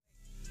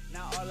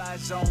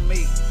Eyes on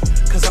me,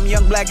 cause I'm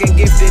young, black, and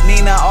gifted.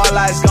 Nina, all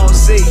eyes gon'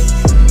 see.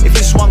 If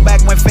you swung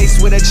back when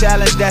faced with a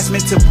challenge that's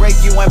meant to break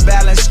you and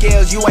balance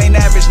scales, you ain't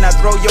average. Now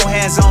throw your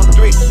hands on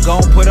three.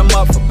 Gon' put them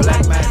up for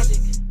Black Magic.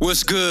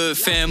 What's good,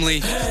 family?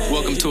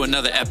 Welcome to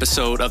another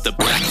episode of the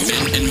Black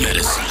Men in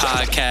Medicine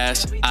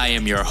podcast. I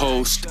am your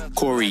host,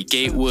 Corey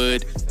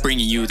Gatewood,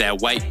 bringing you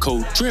that white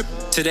coat drip.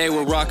 Today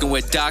we're rocking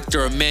with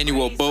Dr.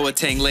 Emmanuel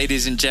Boateng,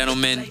 ladies and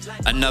gentlemen,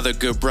 another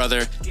good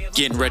brother,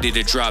 getting ready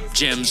to drop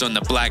gems on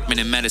the Black Men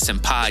in Medicine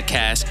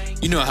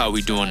podcast. You know how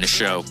we do on the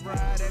show.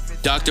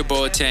 Dr.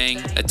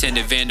 Boateng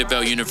attended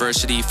Vanderbilt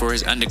University for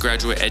his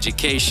undergraduate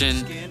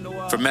education.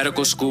 For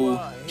medical school,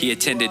 he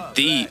attended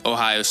the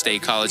Ohio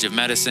State College of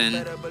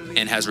Medicine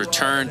and has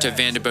returned to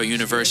Vanderbilt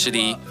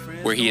University,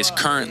 where he is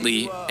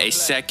currently a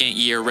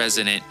second-year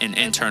resident in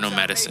internal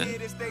medicine.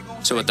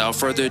 So without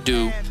further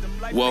ado,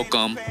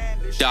 welcome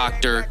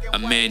Dr.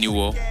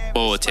 Emmanuel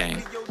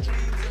Boateng.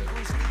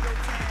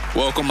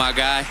 Welcome, my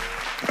guy.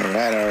 All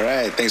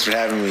right. Thanks for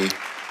having me.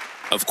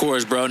 Of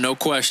course, bro. No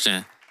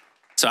question.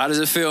 So how does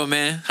it feel,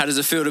 man? How does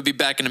it feel to be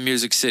back in the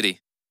Music City?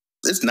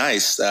 It's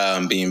nice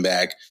being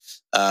back.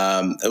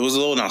 It was a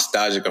little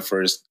nostalgic at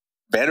first.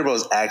 Vanderbilt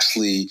is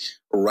actually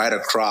right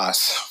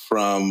across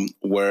from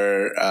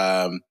where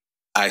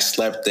I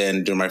slept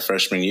in during my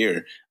freshman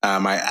year.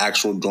 My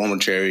actual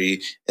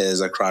dormitory is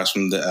across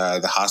from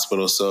the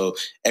hospital. So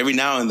every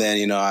now and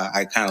then,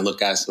 I kind of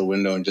look out the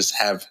window and just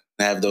have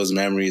those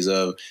memories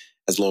of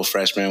as a little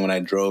freshman when I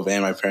drove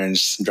in, my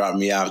parents dropped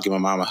me off, give my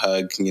mom a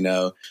hug,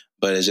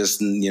 But it's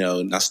just,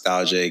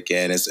 nostalgic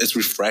and it's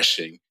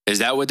refreshing. Is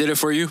that what did it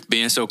for you,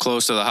 being so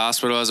close to the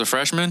hospital as a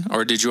freshman?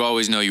 Or did you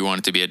always know you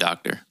wanted to be a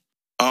doctor?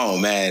 Oh,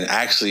 man.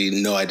 Actually,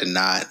 no, I did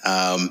not.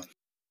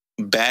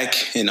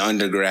 Back in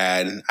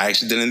undergrad, I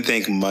actually didn't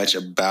think much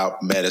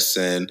about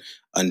medicine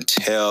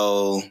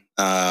until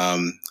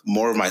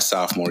more of my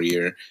sophomore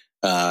year.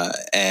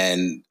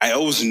 And I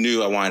always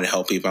knew I wanted to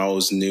help people. I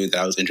always knew that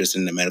I was interested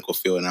in the medical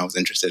field and I was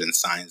interested in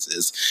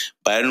sciences.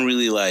 But I didn't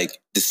really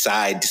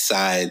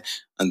decide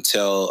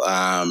until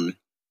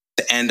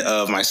the end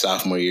of my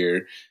sophomore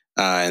year.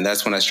 And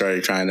that's when I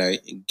started trying to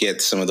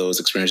get some of those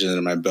experiences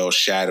under my belt,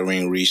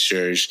 shadowing,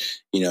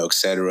 research, et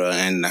cetera.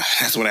 And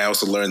that's when I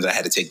also learned that I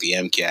had to take the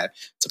MCAT.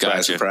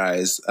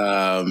 Surprise.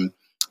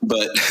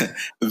 But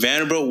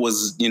Vanderbilt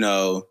was,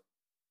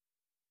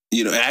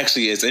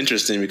 actually it's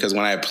interesting because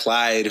when I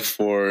applied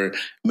for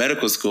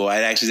medical school, I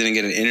actually didn't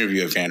get an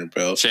interview at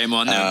Vanderbilt. Shame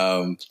on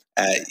them.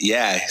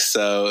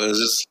 So it was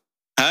just,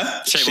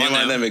 Shame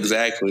on them,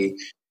 exactly.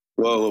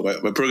 Well,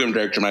 my program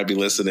director might be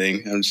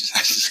listening. I'm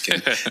just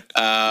kidding.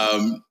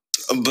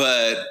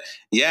 But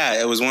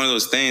yeah, it was one of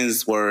those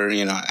things where,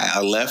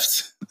 I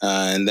left.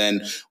 And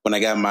then when I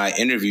got my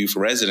interview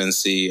for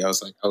residency, I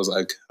was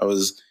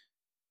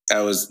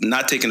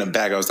not taken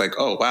aback. I was like,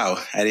 oh,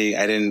 wow, I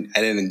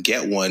didn't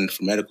get one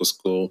for medical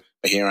school,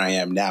 but here I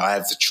am now. I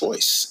have the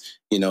choice,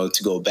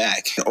 to go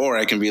back, or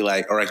I can be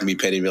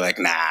petty and be like,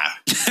 nah,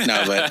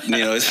 no, but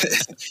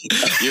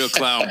you're a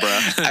clown, bro.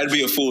 I'd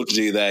be a fool to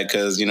do that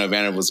because,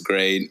 Vanderbilt was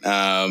great.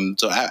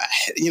 So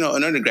in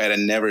undergrad, I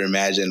never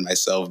imagined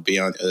myself being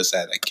on the other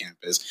side of that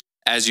campus.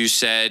 As you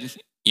said,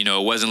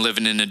 it wasn't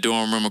living in the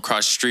dorm room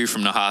across the street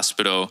from the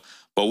hospital,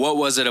 but what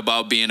was it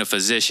about being a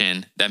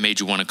physician that made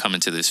you want to come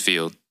into this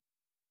field?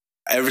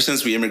 Ever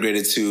since we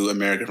immigrated to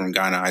America from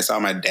Ghana, I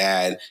saw my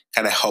dad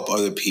kind of help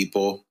other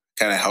people,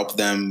 kind of help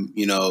them,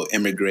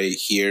 immigrate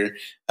here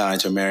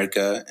to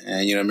America.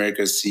 And,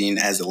 America is seen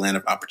as a land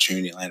of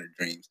opportunity, a land of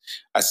dreams.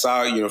 I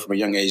saw, from a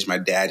young age, my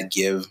dad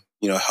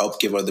help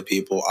give other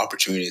people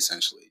opportunity,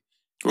 essentially.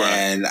 Right.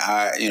 And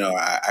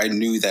I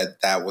knew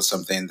that was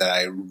something that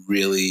I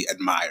really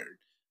admired,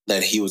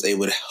 that he was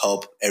able to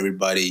help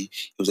everybody.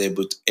 He was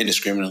able to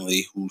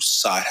indiscriminately who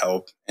sought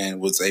help and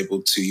was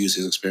able to use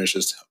his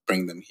experiences to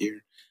bring them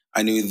here.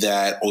 I knew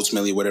that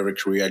ultimately, whatever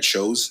career I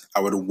chose, I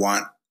would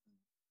want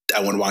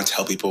to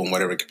help people in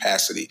whatever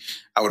capacity.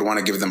 I would want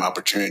to give them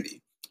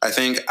opportunity. I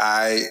think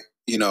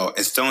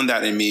instilling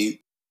that in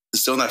me,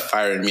 instilling that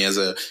fire in me as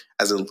a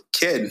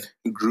kid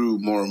grew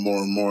more and more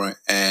and more.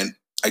 And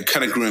I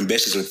kind of grew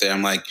ambitious with it.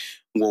 I'm like,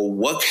 well,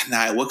 what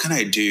can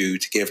I do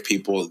to give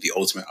people the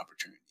ultimate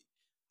opportunity?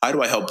 How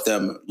do I help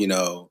them,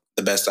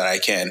 the best that I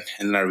can?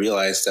 And then I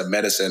realized that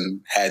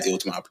medicine had the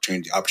ultimate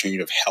opportunity, the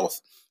opportunity of health,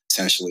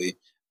 essentially.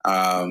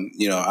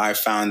 I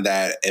found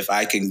that if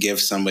I can give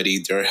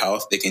somebody their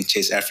health, they can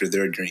chase after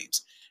their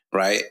dreams,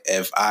 right?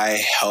 If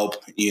I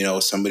help,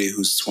 somebody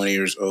who's 20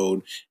 years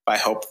old, if I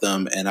help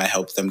them and I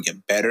help them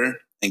get better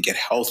and get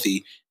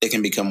healthy, they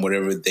can become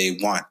whatever they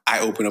want.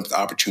 I open up the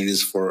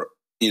opportunities for,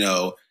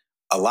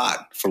 a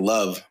lot, for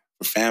love,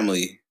 for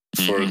family,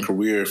 for a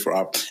career,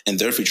 and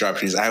their future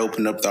opportunities. I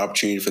opened up the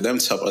opportunity for them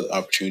to help other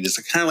opportunities.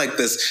 It's kind of like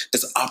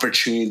this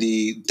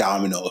opportunity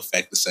domino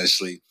effect,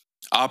 essentially.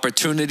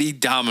 Opportunity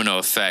domino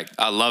effect.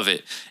 I love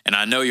it. And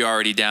I know you're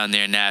already down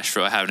there in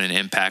Nashville having an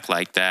impact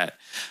like that.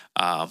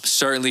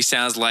 Certainly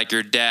sounds like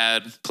your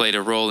dad played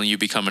a role in you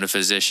becoming a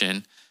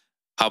physician.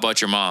 How about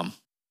your mom?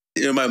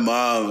 My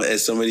mom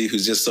is somebody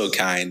who's just so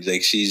kind.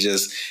 Like she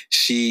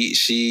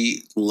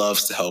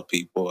loves to help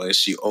people, and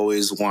she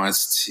always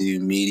wants to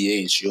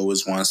mediate. And she's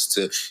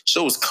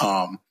always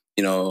calm.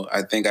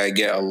 I think I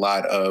get a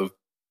lot of.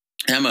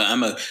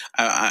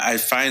 I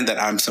find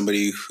that I'm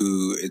somebody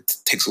who it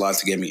takes a lot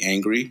to get me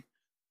angry.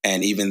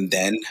 And even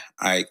then,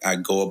 I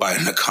go about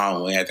it in a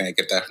calm way. I think I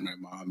get that from my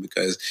mom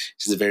because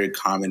she's a very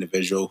calm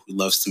individual who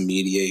loves to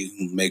mediate,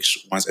 who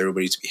wants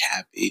everybody to be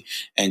happy.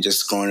 And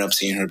just growing up,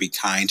 seeing her be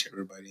kind to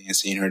everybody and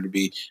seeing her to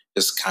be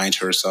just kind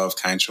to herself,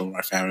 kind to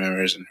my family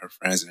members and her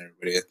friends and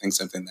everybody. I think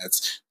something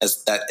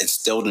that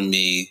instilled in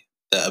me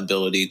the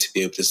ability to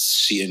be able to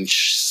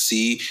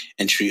see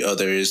and treat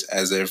others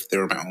as if they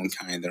were my own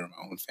kind, they were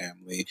my own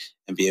family,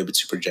 and be able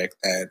to project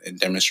that and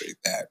demonstrate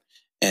that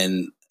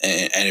in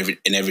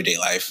everyday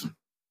life.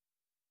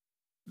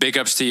 Big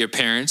ups to your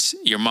parents.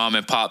 Your mom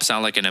and pop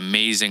sound like an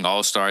amazing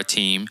all-star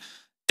team.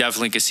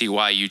 Definitely could see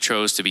why you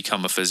chose to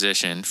become a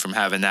physician from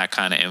having that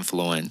kind of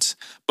influence.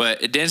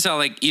 But it didn't sound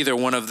like either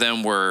one of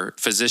them were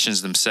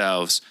physicians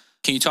themselves.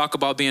 Can you talk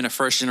about being a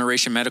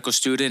first-generation medical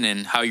student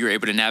and how you were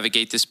able to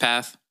navigate this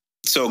path?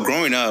 So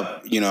growing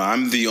up,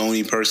 I'm the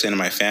only person in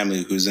my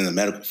family who's in the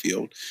medical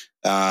field.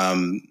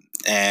 And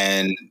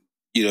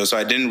so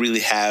I didn't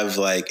really have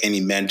like any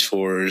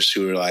mentors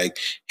who were like,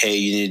 hey,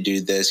 you need to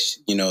do this,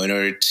 in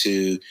order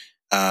to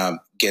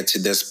get to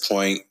this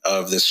point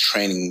of this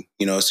training.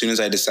 As soon as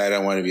I decided I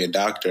wanted to be a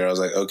doctor, I was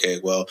like, okay,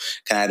 well,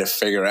 kind of had to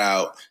figure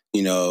out,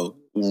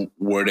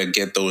 where to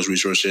get those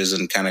resources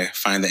and kind of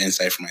find the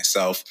insight for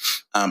myself.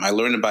 I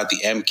learned about the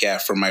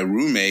MCAT from my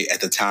roommate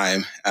at the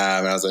time.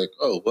 And I was like,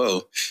 oh,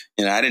 whoa,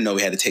 I didn't know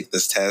we had to take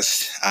this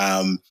test.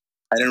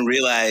 I didn't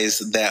realize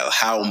that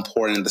how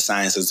important the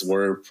sciences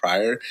were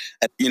prior.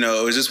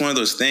 It was just one of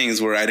those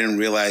things where I didn't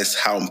realize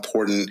how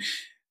important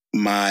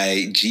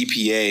my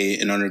GPA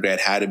in undergrad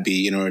had to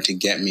be in order to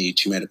get me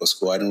to medical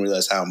school. I didn't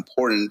realize how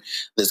important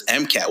this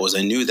MCAT was.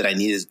 I knew that I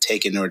needed to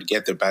take it in order to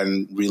get there, but I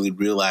didn't really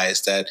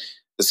realize that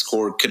the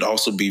score could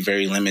also be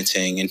very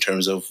limiting in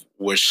terms of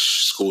which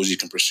schools you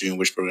can pursue and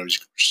which programs you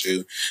can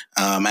pursue.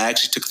 I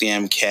actually took the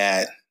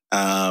MCAT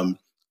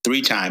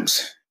 3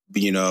 times,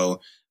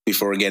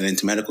 before getting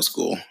into medical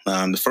school.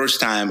 The first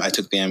time I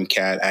took the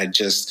MCAT,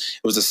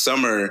 it was the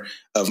summer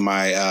of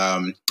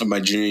my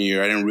junior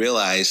year. I didn't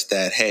realize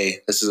that, hey,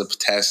 this is a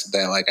test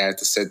that like I have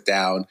to sit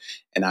down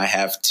and I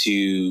have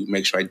to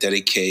make sure I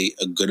dedicate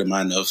a good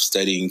amount of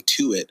studying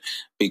to it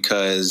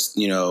because,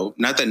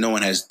 not that no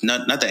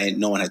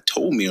one had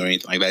told me or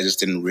anything like that. I just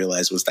didn't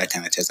realize it was that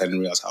kind of test. I didn't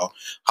realize how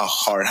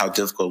hard, how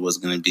difficult it was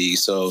going to be.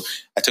 So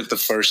I took the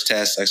first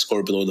test. I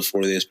scored below the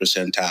 40th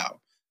percentile.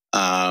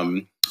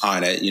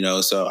 On it,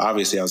 so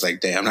obviously I was like,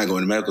 damn, I'm not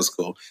going to medical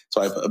school.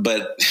 So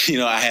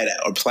I had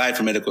applied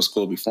for medical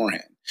school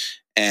beforehand.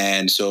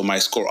 And so my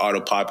score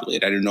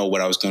auto-populated. I didn't know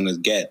what I was going to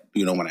get,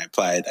 when I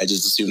applied. I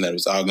just assumed that it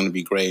was all going to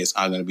be great. It's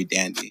all going to be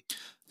dandy.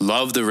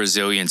 Love the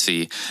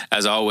resiliency.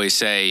 As I always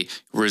say,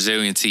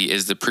 resiliency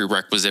is the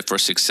prerequisite for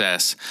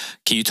success.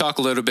 Can you talk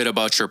a little bit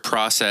about your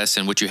process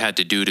and what you had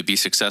to do to be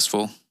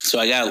successful? So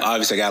I got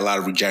a lot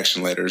of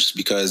rejection letters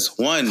because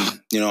one,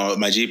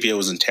 my GPA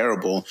wasn't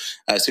terrible.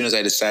 As soon as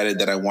I decided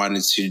that I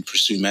wanted to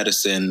pursue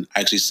medicine,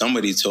 actually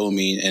somebody told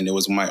me, and it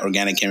was my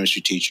organic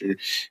chemistry teacher.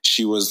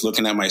 She was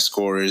looking at my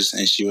scores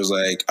and she was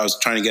like, I was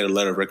trying to get a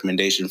letter of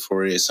recommendation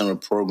for a summer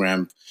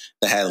program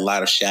that had a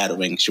lot of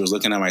shadowing. She was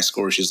looking at my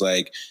scores. She's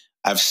like,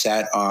 I've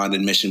sat on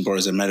admission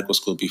boards at medical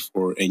school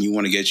before, and you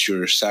want to get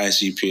your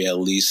science GPA at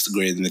least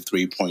greater than a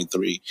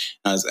 3.3.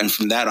 And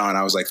from that on,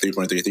 I was like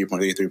 3.3,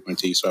 3.3,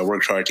 3.3. So I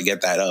worked hard to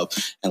get that up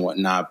and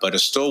whatnot, but it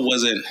still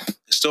wasn't,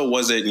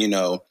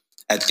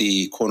 at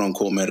the quote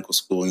unquote medical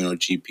school,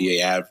 GPA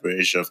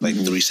average of like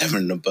 3.7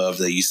 and above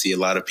that you see a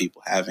lot of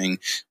people having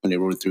when they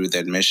were through the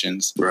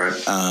admissions. Right.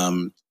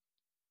 So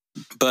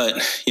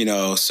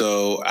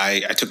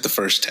I took the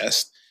first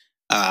test.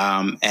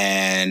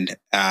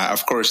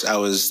 Of course I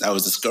was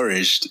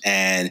discouraged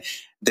and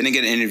didn't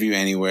get an interview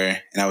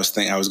anywhere. And I was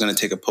going to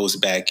take a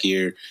post-bac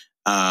year.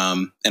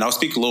 And I'll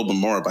speak a little bit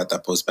more about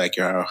that post-bac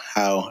year,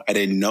 how I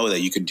didn't know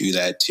that you could do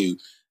that too.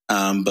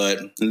 And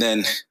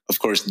then of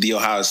course, The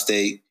Ohio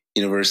State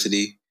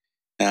University,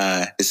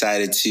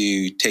 decided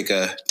to take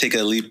a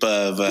leap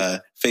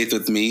of, faith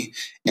with me.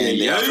 And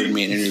they offered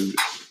me an interview.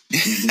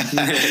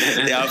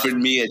 They offered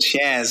me a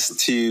chance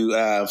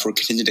for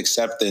contingent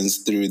acceptance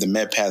through the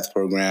MedPath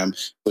program,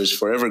 which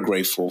forever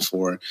grateful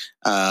for.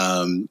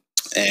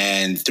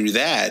 And through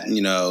that, and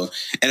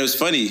it was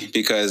funny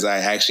because I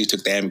actually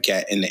took the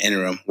MCAT in the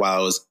interim while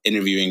I was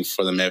interviewing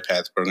for the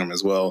MedPath program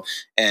as well.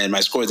 And my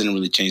score didn't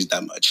really change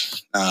that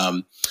much.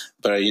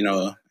 But I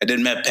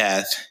did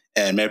MedPath,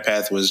 and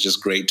MedPath was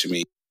just great to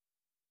me.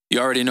 You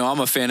already know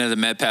I'm a fan of the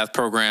MedPath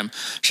program.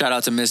 Shout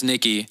out to Miss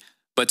Nikki.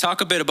 But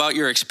talk a bit about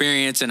your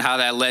experience and how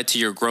that led to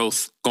your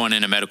growth going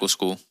into medical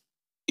school.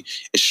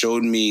 It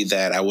showed me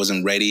that I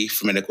wasn't ready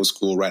for medical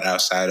school right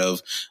outside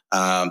of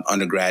my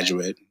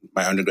undergraduate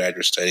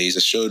studies.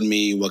 It showed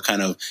me what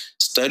kind of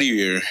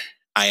studier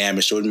I am.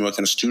 It showed me what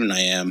kind of student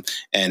I am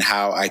and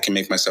how I can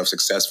make myself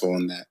successful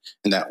in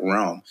that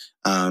realm.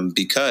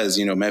 Because,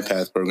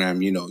 MedPath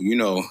program, you know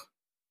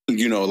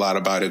a lot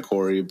about it,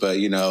 Corey, but,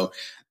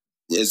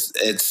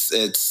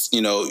 it's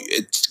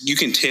you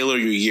can tailor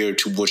your year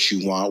to what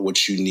you want,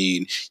 what you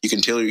need. You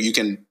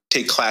can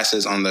take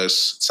classes on the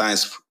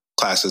science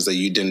classes that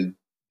you didn't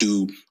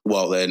do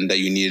well and that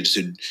you needed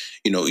to,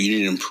 you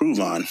need to improve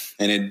on.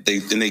 And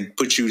they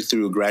put you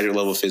through a graduate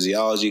level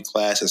physiology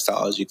class,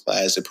 histology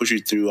class. They put you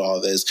through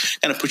all this,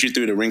 kind of put you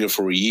through the ringer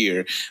for a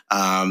year.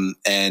 And,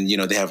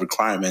 they have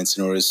requirements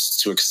in order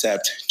to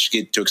accept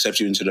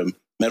you into the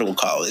medical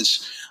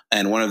college.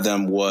 And one of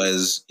them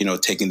was,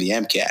 taking the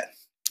MCAT.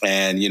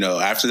 And,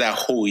 after that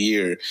whole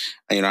year,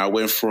 I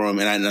went from,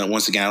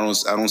 once again,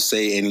 I don't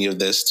say any of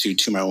this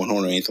to my own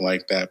horn or anything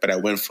like that, but I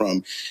went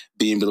from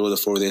being below the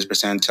 40th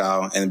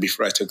percentile. And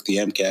before I took the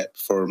MCAT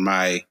for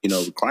my,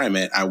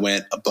 requirement, I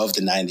went above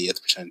the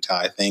 90th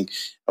percentile. I think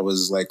I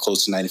was like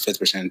close to 95th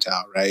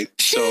percentile, right?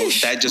 So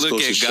that just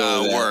goes to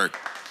show that. Work.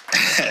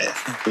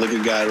 Look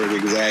at God work,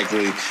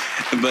 exactly.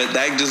 But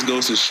that just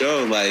goes to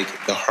show like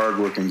the hard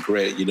work and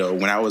grit.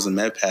 When I was in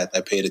MedPath,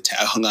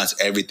 I hung on to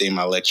everything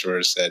my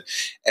lecturer said.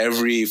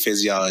 Every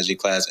physiology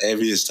class,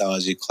 every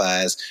histology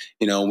class,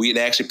 we'd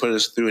actually put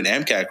us through an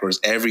MCAT course,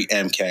 every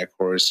MCAT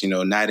course,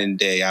 night and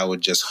day. I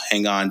would just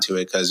hang on to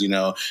it because,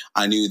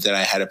 I knew that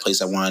I had a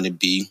place I wanted to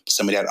be.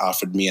 Somebody had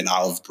offered me an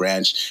olive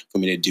branch for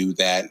me to do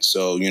that.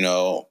 So,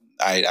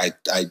 I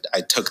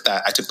took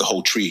that. I took the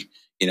whole tree.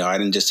 I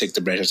didn't just take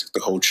the branch, I took the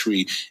whole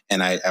tree,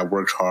 and I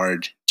worked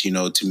hard,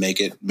 to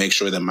make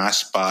sure that my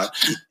spot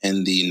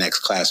in the next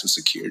class was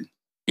secured.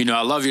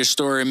 I love your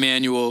story,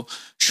 Emmanuel,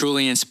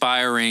 truly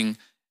inspiring,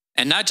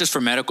 and not just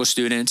for medical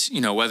students,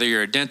 whether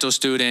you're a dental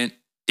student,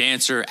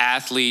 dancer,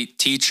 athlete,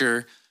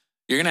 teacher,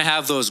 you're going to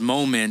have those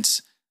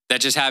moments that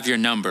just have your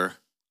number,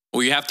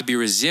 or you have to be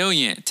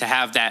resilient to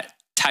have that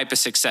type of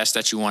success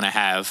that you want to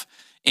have,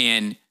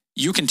 and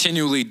you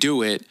continually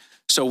do it.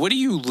 So what do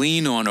you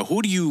lean on, or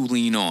who do you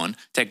lean on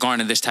to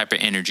garner this type of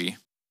energy?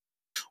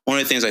 One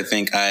of the things I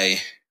think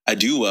I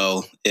do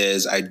well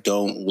is I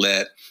don't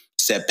let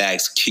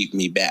setbacks keep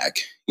me back.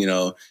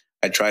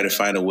 I try to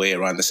find a way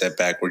around the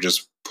setback or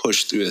just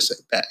push through the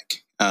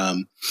setback.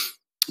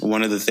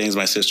 One of the things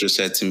my sister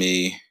said to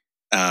me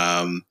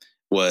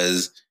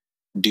was,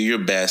 do your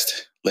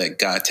best, let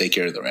God take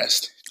care of the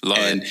rest.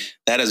 And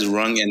that has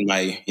rung in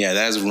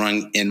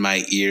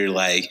my ear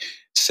like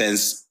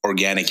since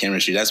organic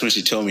chemistry. That's when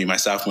she told me my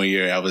sophomore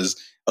year I was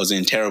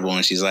in terrible,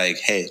 and she's like,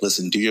 hey,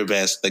 listen, do your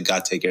best, let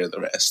God take care of the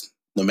rest.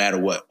 No matter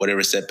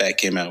whatever setback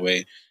came my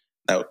way,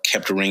 that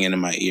kept ringing in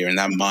my ear. And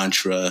that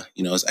mantra,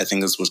 I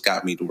think that's what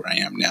got me to where I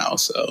am now.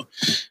 So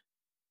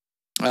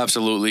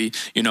absolutely.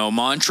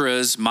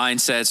 Mantras,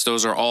 mindsets,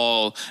 those are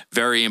all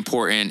very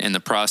important in the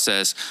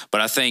process.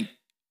 But I think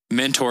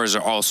mentors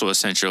are also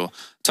essential.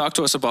 Talk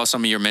to us about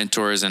some of your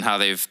mentors and how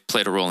they've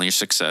played a role in your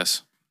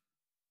success.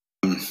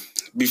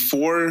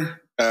 Before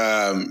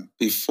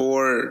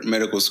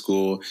medical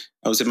school,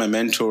 I would say my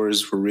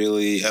mentors were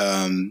really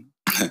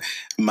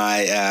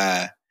my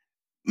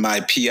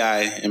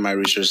PI in my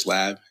research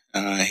lab.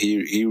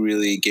 He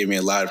really gave me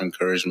a lot of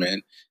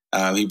encouragement.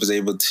 He was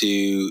able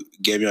to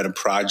get me on a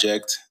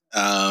project,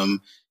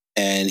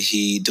 and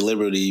he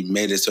deliberately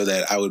made it so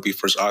that I would be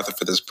first author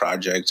for this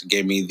project.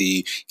 Gave me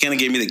the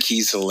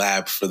keys to the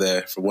lab for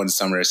one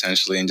summer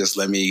essentially, and just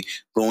let me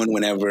go in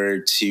whenever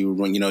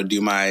to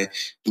do my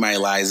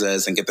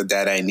ELISAs and get the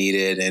data I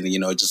needed, and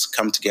just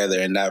come together.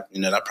 And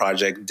that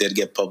project did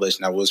get published,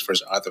 and I was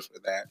first author for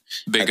that.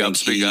 Big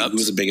ups. He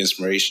was a big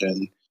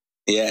inspiration.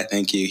 Yeah,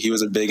 thank you. He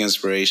was a big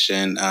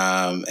inspiration,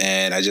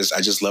 and I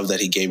just love that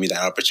he gave me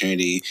that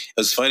opportunity. It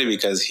was funny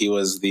because he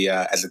was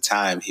at the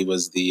time he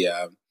was the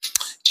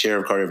chair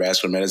of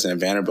cardiovascular medicine at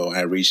Vanderbilt. And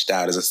I reached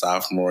out as a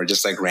sophomore,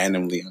 just like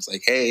randomly. I was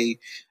like, hey,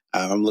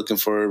 I'm looking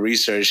for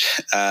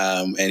research.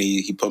 And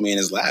he put me in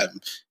his lab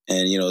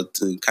and,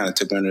 to kind of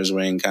took me under his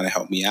wing, kind of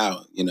helped me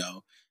out,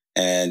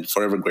 and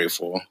forever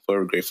grateful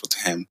to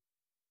him.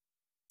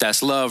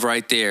 That's love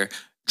right there.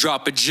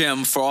 Drop a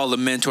gem for all the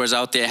mentors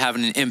out there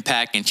having an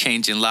impact and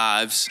changing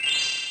lives.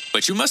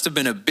 But you must have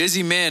been a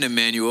busy man,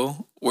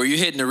 Emmanuel. Were you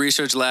hitting the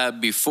research lab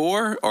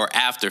before or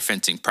after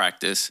fencing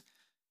practice?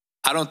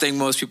 I don't think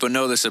most people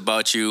know this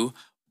about you,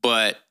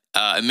 but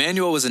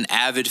Emmanuel was an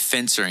avid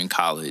fencer in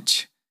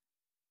college.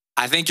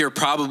 I think you're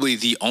probably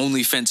the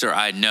only fencer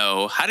I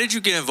know. How did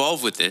you get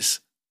involved with this?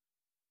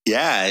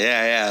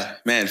 Yeah.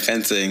 Man,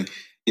 fencing.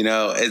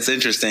 It's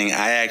interesting.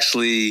 I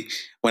actually,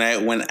 when I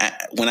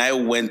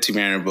went to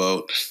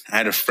Vanderbilt, I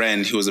had a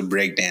friend who was a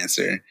break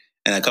dancer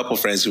and a couple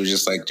of friends who were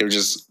they were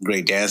just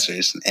great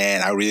dancers.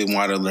 And I really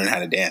wanted to learn how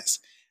to dance.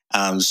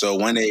 So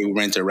one day we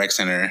went to a rec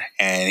center,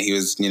 and he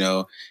was,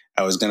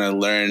 I was going to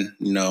learn,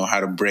 how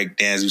to break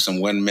dance, do some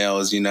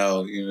windmills,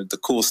 the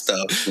cool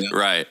stuff,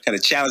 right. Kind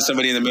of challenge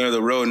somebody in the middle of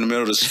the road, in the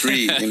middle of the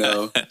street,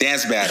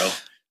 dance battle.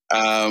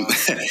 And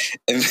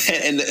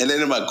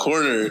then in my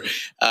corner,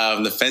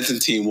 the fencing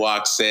team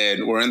walks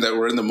in. We're in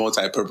the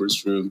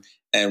multi-purpose room,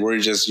 and we're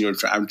just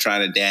I'm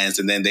trying to dance,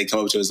 and then they come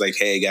up to us like,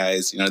 "Hey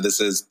guys, this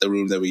is the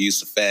room that we use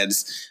to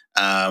fence.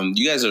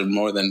 You guys are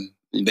more than."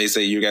 They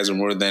say you guys are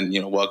more than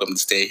welcome to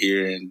stay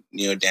here and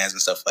dance and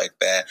stuff like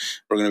that.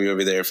 We're gonna be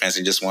over there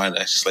fencing. Just wanted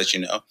to just let you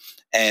know.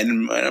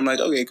 And I'm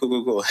like, okay,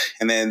 cool.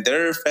 And then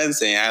they're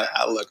fencing.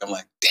 I look. I'm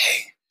like,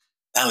 dang,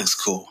 that looks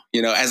cool.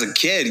 As a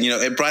kid,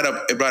 it brought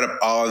up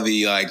all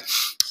the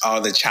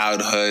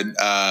childhood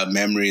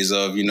memories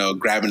of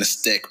grabbing a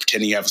stick,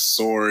 pretending you have a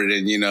sword,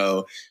 and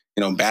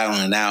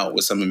battling out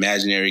with some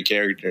imaginary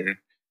character.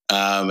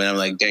 And I'm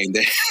like, dang,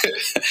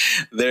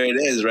 there it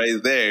is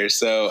right there.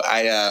 So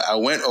I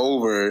went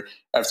over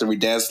after we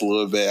danced a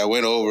little bit. I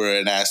went over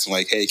and asked him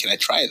like, hey, can I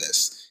try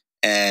this?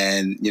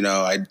 And,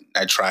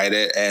 I tried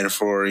it. And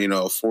for,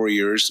 4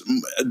 years,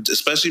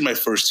 especially my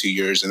first 2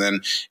 years, and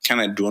then kind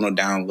of dwindled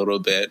down a little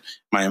bit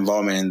my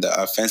involvement in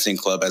the fencing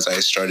club as I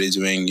started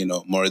doing,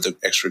 more of the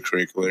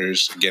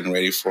extracurriculars, getting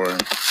ready for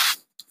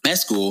med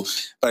school.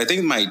 But I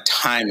think my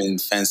time in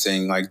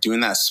fencing, like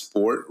doing that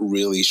sport,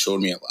 really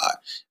showed me a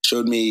lot.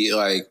 Showed me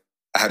like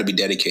how to be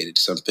dedicated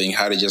to something,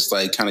 how to just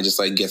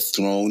get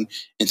thrown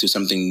into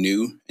something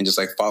new and just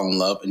like fall in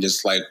love and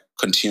just like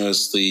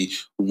continuously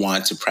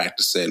want to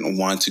practice it and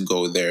want to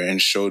go there,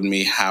 and showed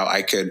me how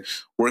I could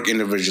work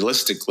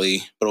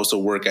individualistically, but also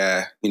work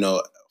at,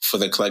 for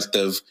the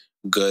collective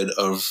good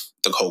of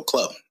the whole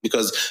club.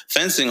 Because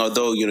fencing,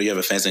 although, you have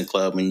a fencing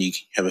club and you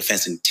have a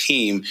fencing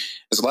team,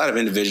 there's a lot of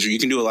you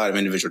can do a lot of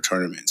individual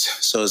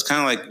tournaments. So it's kind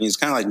of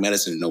like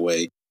medicine in a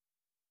way.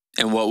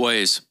 In what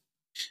ways?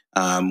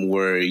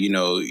 Where,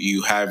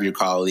 you have your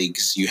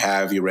colleagues, you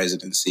have your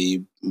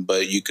residency,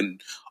 but you can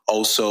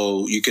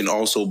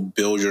also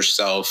build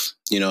yourself,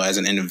 as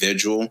an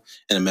individual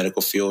in the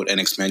medical field and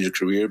expand your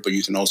career, but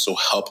you can also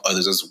help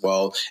others as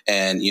well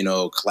and,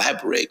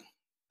 collaborate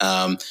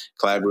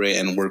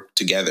and work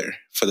together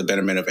for the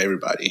betterment of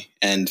everybody.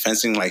 And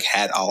fencing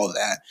had all of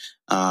that.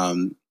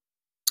 I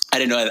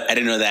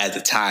didn't know that at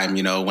the time.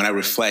 When I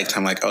reflect,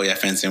 I'm like, oh yeah,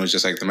 fencing was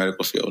just like the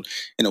medical field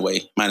in a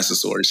way, minus the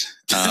swords.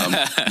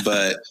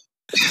 But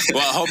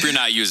well, I hope you're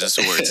not using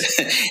swords.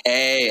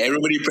 Hey,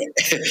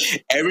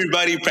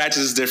 everybody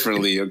practices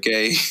differently,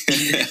 okay?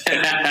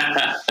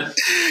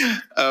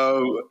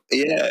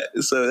 Yeah.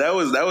 So that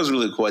was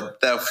really cool. I did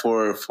that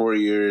for 4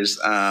 years.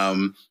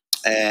 And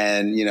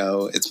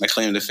it's my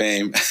claim to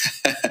fame.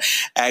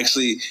 I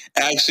actually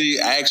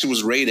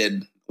was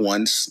rated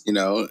once.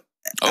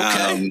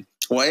 Okay.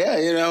 Well,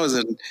 yeah, I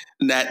was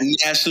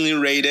nationally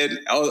rated.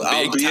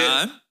 Big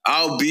time.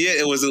 Albeit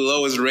it was the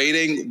lowest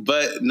rating,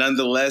 but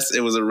nonetheless,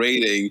 it was a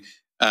rating.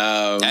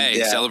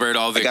 Celebrate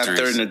all victories. I got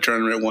third in the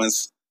tournament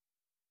once.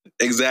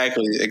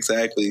 Exactly.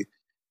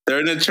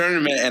 Third in the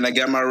tournament, and I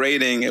got my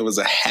rating. It was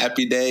a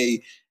happy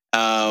day.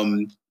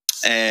 And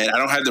I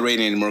don't have the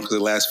rating anymore because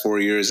the last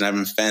 4 years, and I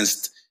haven't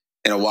fenced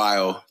in a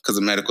while because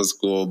of medical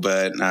school.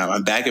 But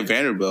I'm back at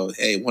Vanderbilt.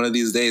 Hey, one of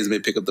these days, I may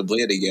pick up the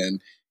blade again.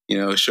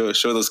 Show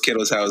those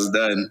kiddos how it's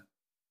done.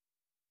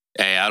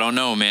 Hey, I don't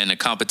know, man. The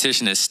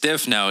competition is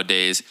stiff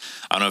nowadays.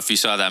 I don't know if you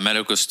saw that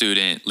medical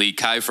student, Lee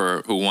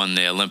Kiefer, who won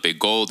the Olympic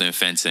gold in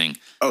fencing.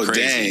 Oh,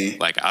 crazy.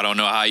 Dang. I don't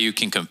know how you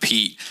can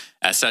compete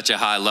at such a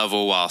high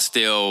level while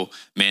still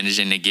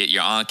managing to get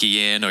your Anki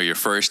in or your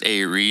first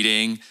aid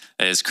reading.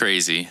 It's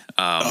crazy.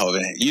 Oh,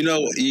 man. You know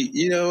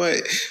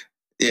what?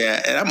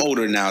 Yeah, and I'm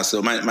older now,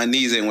 so my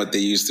knees ain't what they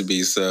used to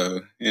be.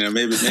 So,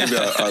 maybe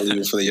I'll leave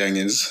it for the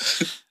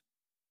youngins.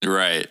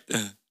 Right.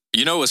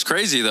 What's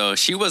crazy, though?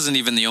 She wasn't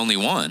even the only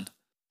one.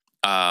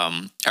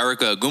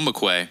 Erica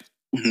Agumbakwe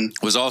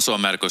was also a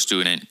medical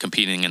student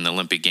competing in the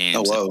Olympic Games.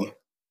 Oh, whoa.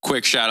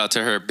 Quick shout out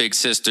to her big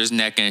sisters,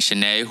 Nneka and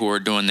Shanae, who are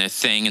doing their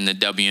thing in the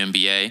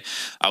WNBA.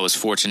 I was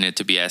fortunate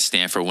to be at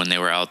Stanford when they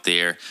were out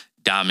there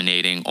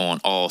dominating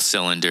on all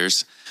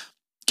cylinders.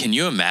 Can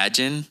you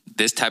imagine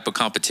this type of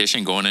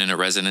competition going in a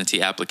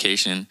residency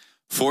application?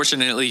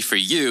 Fortunately for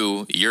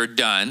you, you're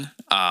done.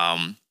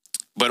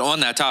 But on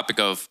that topic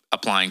of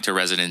applying to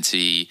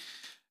residency,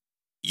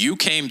 you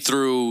came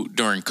through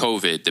during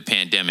COVID, the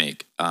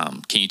pandemic.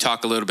 Can you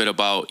talk a little bit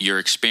about your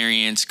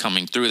experience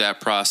coming through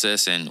that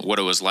process and what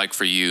it was like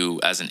for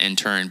you as an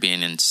intern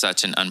being in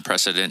such an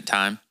unprecedented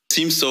time? It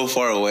seems so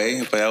far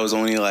away, but that was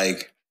only a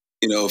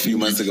few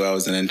months ago I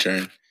was an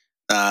intern.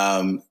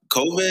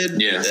 COVID,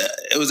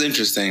 it was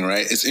interesting,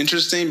 right? It's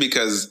interesting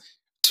because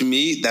to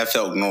me, that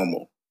felt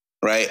normal,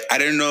 right? I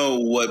didn't know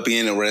what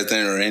being a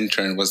resident or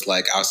intern was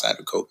like outside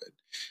of COVID.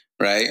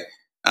 Right.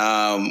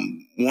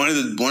 One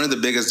of the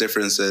biggest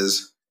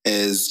differences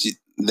is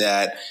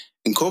that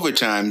in COVID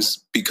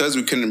times, because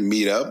we couldn't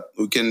meet up,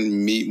 we couldn't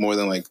meet more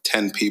than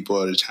 10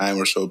 people at a time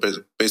or so,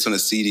 based on the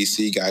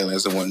CDC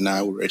guidelines and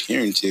whatnot we were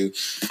adhering to.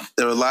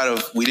 There were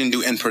we didn't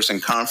do in-person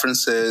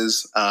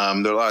conferences.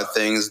 There were a lot of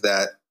things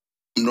that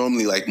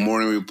normally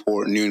morning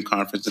report, noon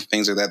conference and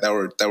things like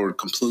that were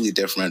completely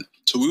different.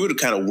 So we would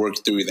kind of work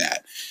through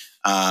that.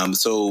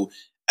 So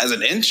as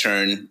an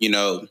intern,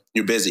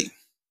 you're busy.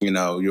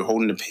 you're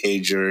holding the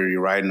pager,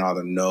 you're writing all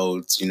the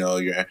notes,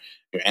 you're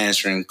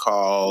answering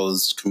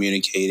calls,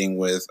 communicating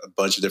with a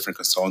bunch of different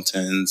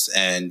consultants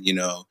and,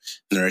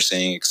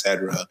 nursing,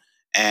 etc.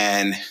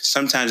 And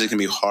sometimes it can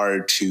be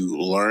hard to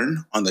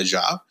learn on the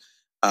job.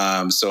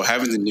 So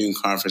having the noon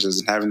conferences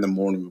and having the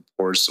morning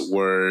reports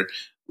were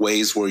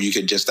ways where you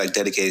could just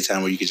dedicate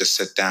time where you could just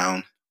sit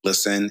down,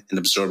 listen, and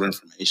absorb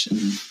information.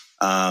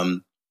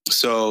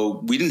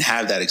 So we didn't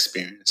have that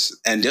experience.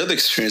 And the other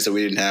experience that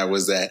we didn't have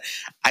was that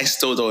I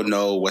still don't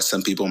know what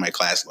some people in my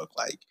class look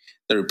like.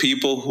 There are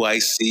people who I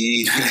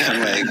see,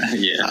 I'm like,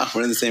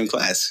 we're in the same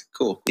class.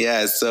 Cool.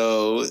 Yeah.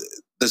 So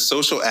the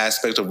social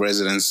aspect of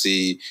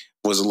residency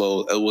was a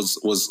little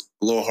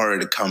harder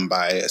to come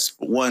by.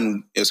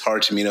 One, it was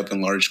hard to meet up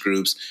in large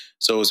groups.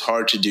 So it was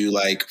hard to do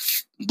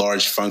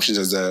large functions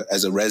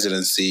as a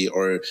residency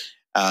or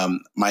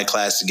my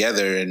class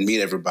together and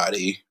meet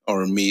everybody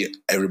in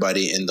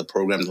the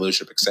program, the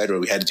leadership, et cetera.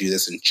 We had to do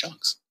this in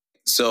chunks.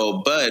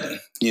 So, but,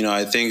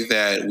 I think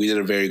that we did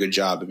a very good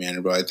job at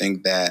Vanderbilt. I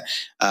think that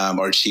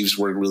our chiefs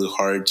worked really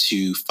hard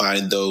to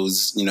find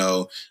those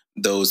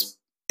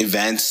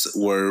events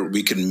where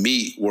we could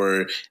meet,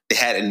 where they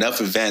had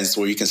enough events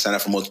where you can sign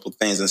up for multiple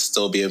things and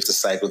still be able to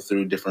cycle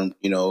through different,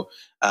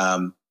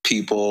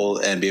 people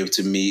and be able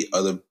to meet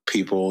other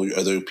people in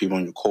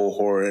your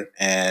cohort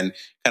and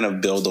kind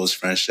of build those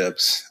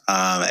friendships.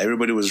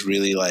 Everybody was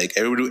really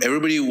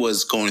everybody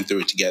was going through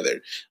it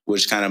together,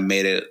 which kind of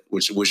made it,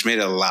 which made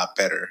it a lot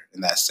better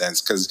in that sense.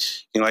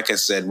 Cause like I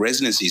said,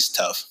 residency is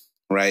tough,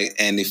 right?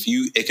 And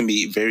it can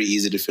be very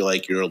easy to feel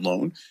like you're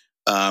alone.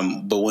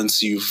 But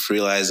once you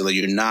realize that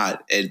you're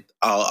not,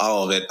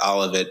 all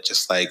of it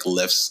just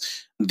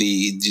lifts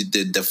the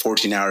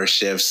 14-hour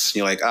shifts.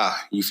 You're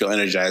you feel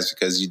energized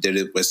because you did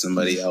it with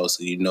somebody else,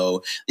 and you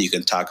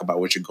can talk about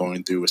what you're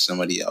going through with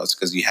somebody else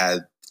because you had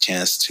the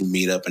chance to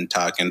meet up and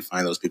talk and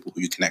find those people who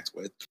you connect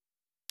with.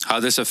 How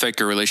did this affect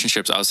your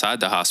relationships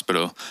outside the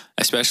hospital,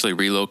 especially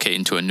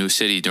relocating to a new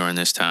city during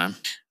this time?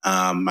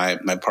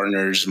 My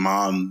partner's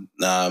mom,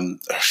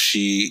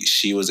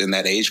 she was in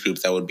that age group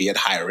that would be at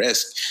high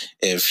risk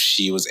if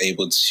she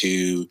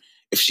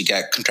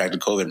got contracted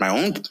COVID.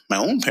 My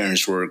own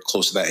parents were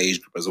close to that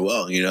age group as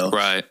well.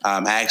 Right.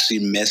 I actually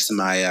missed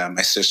my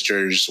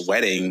sister's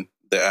wedding.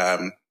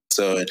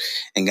 So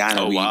in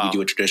Ghana, we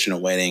do a traditional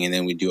wedding and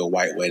then we do a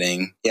white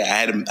wedding. Yeah, I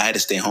had to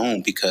stay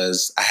home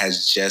because I had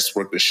just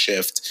worked a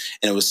shift,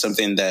 and it was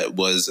something that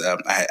was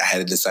I had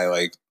to decide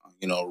right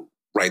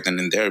then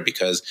and there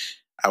because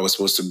I was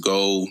supposed to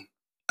go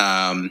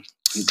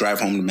drive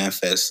home to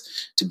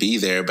Memphis to be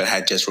there, but I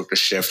had just worked a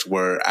shift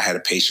where I had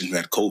a patient who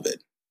had COVID,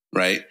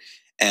 right?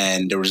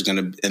 And it was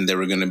going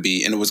to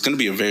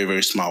be a very,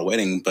 very small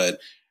wedding,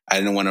 but I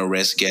didn't want to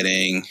risk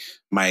getting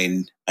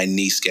my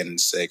niece getting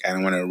sick. I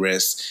didn't want to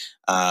risk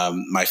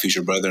my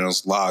future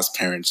brother-in-law's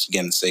parents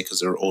getting sick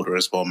because they're older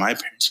as well. My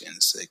parents getting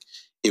sick,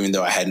 even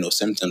though I had no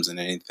symptoms and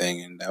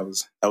anything. And that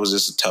was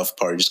just a tough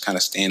part, just kind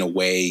of staying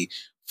away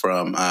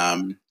from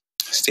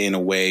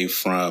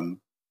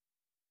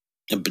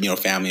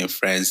family and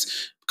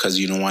friends because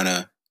you don't want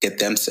to get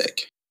them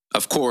sick.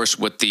 Of course,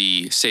 with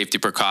the safety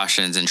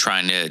precautions and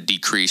trying to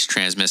decrease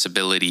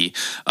transmissibility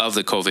of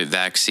the COVID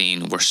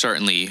vaccine were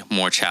certainly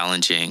more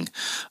challenging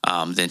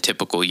than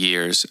typical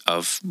years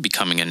of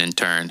becoming an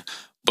intern.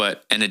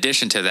 But in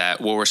addition to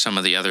that, what were some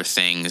of the other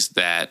things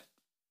that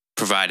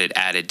provided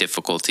added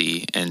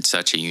difficulty in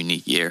such a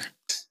unique year?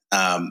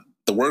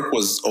 The work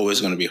was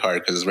always going to be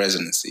hard because it's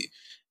residency.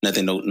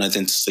 Nothing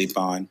to sleep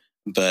on,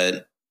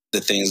 but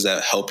the things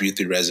that help you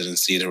through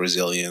residency, the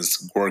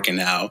resilience, working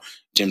out,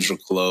 gyms were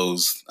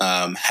closed,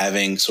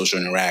 having social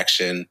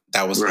interaction,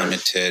 that was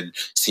limited,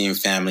 seeing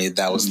family,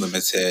 that was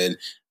limited,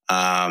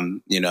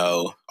 all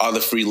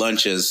the free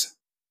lunches.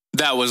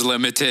 That was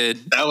limited.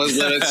 All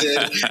Vanderbilt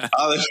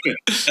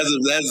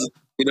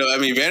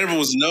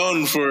was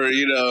known for, a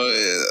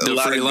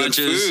lot of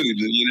lunches.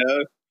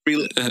 Good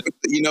food,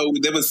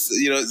 there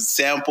was,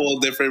 sample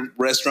different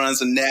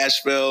restaurants in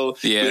Nashville.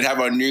 Yeah. We'd have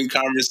our noon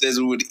conferences.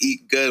 We would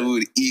eat good. We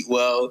would eat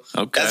well.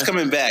 Okay. That's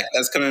coming back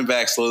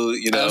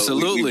slowly.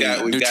 Absolutely.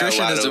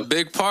 Nutrition is a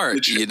big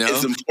part,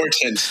 It's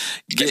important.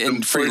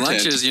 Getting free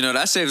lunches,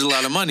 that saves a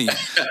lot of money,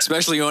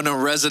 especially on the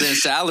resident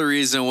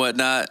salaries and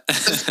whatnot.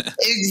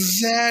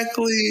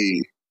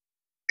 Exactly.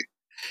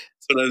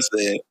 That's what I'm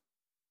saying.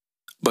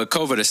 But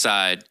COVID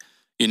aside,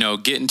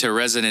 getting to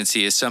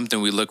residency is something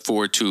we look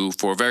forward to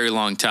for a very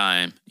long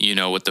time,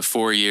 with the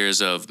 4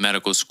 years of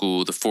medical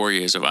school, the 4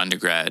 years of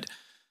undergrad.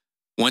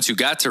 Once you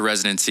got to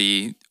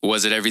residency,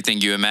 was it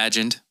everything you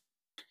imagined?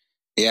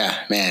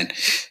 Yeah, man.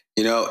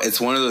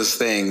 It's one of those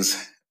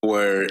things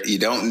where you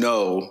don't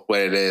know what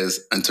it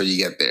is until you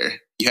get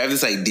there. You have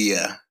this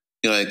idea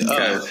You're like,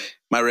 oh,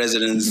 my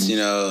residents, you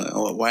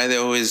know, why are they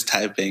always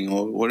typing?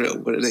 Or what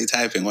are they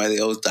typing? Why are they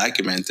always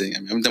documenting? I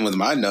mean, I'm done with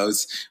my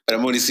notes, but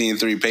I'm only seeing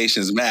 3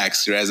 patients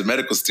max. As a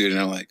medical student,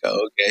 I'm like,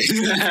 oh, okay.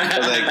 I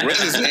was like,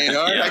 residency ain't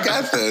hard. I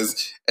got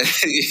this.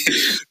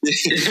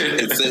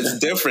 It's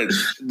different.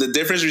 The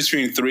difference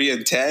between 3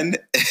 and 10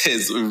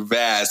 is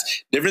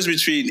vast. Difference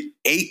between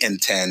 8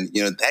 and 10,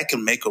 you know, that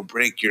can make or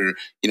break your,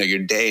 you know, your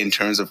day in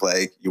terms of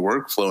like your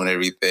workflow and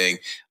everything.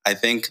 I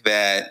think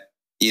that,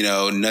 you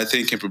know,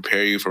 nothing can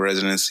prepare you for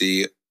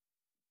residency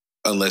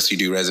unless you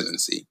do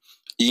residency.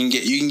 You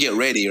can get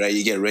ready, right?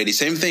 You get ready.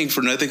 Same thing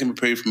for nothing can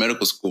prepare you for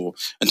medical school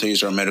until you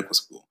start medical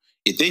school.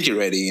 You think you're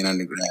ready in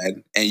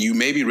undergrad, and you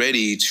may be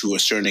ready to a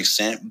certain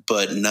extent,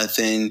 but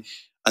nothing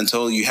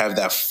until you have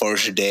that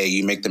first day.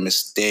 You make the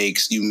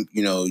mistakes. You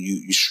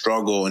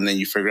struggle, and then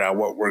you figure out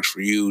what works for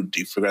you.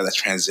 You figure out that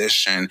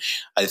transition.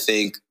 I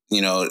think,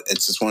 you know,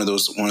 it's just one of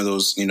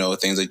those you know,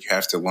 things that you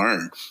have to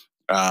learn.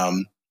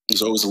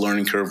 There's always a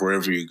learning curve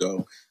wherever you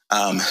go.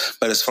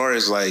 But as far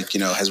as like, you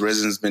know, has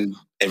residency been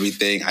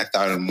everything I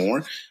thought and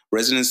more?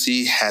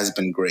 Residency has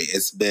been great.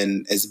 It's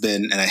been,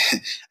 and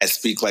I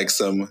speak like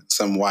some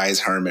wise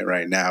hermit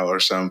right now, or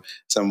some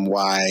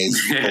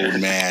wise old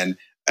man.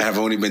 I've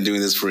only been doing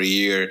this for a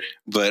year,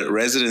 but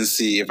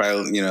residency,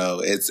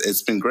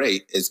 it's been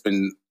great. It's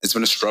been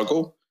a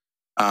struggle.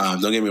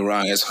 Don't get me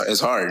wrong, it's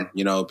hard,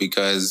 you know,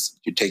 because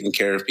you're taking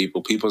care of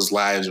people. People's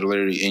lives are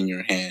literally in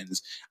your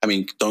hands. I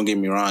mean, don't get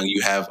me wrong,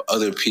 you have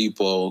other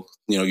people,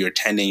 you know, you're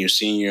attending, your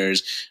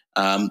seniors,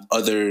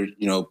 other,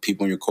 you know,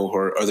 people in your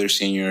cohort, other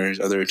seniors,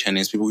 other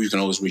attendings, people you can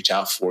always reach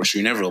out for. So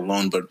you're never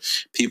alone, but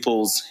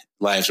people's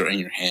lives are in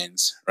your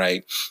hands,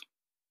 right?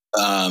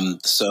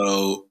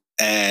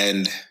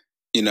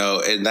 You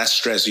know, and that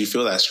stress, you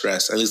feel that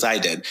stress. At least I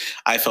did.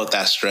 I felt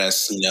that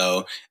stress, you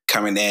know,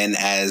 coming in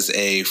as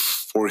a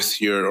 4th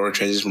year, or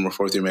transition from a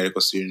 4th year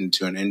medical student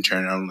to an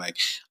intern. I'm like,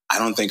 I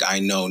don't think I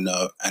know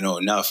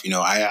enough. You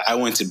know, I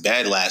went to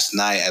bed last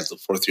night as a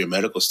 4th year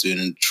medical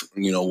student,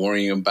 you know,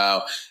 worrying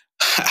about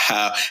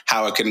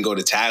how I couldn't go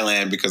to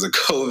Thailand because of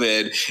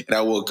COVID. And I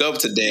woke up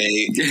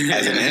today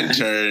as an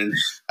intern.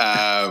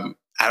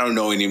 I don't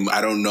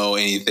know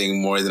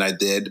anything more than I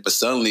did, but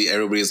suddenly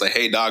everybody's like,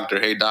 hey, doctor,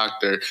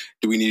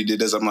 do we need to do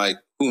this? I'm like,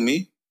 who,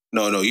 me?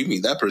 No, you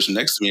mean that person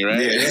next to me,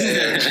 right?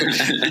 Yeah.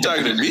 You're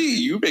talking to me.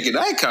 You're making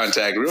eye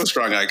contact, real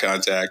strong eye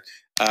contact.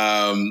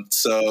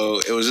 So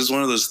it was just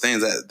one of those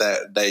things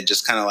that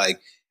just kind of like,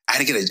 I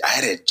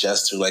had to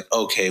adjust to, like,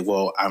 okay,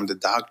 well, I'm the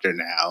doctor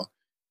now.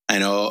 I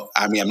know,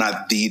 I mean, I'm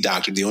not the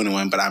doctor, the only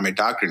one, but I'm a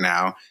doctor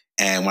now.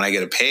 And when I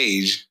get a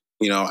page,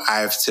 you know, I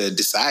have to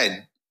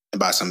decide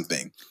about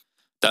something.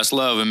 That's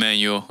love,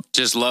 Emmanuel.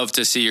 Just love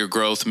to see your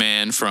growth,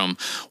 man, from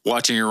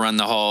watching you run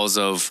the halls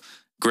of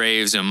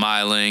Graves and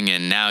Myling,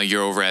 and now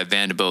you're over at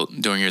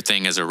Vanderbilt doing your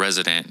thing as a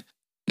resident.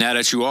 Now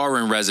that you are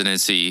in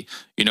residency,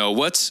 you know,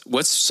 what's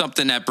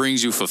something that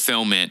brings you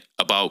fulfillment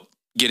about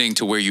getting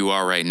to where you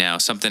are right now?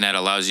 Something that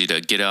allows you to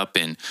get up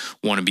and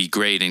want to be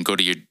great and go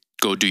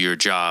do your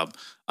job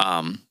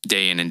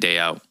day in and day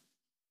out.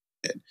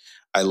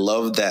 I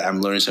love that I'm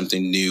learning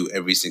something new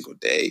every single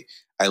day.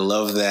 I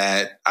love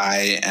that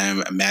I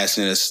am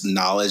amassing this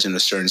knowledge and a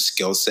certain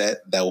skill set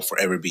that will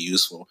forever be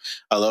useful.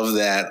 I love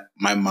that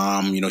my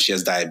mom, you know, she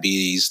has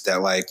diabetes,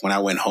 that like when I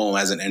went home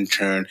as an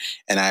intern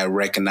and I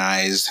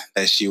recognized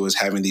that she was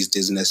having these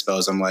dizziness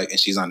spells, I'm like, and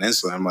she's on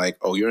insulin. I'm like,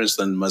 oh, your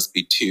insulin must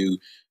be too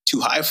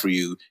high for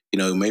you. You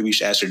know, maybe you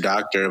should ask your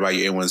doctor about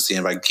your A1C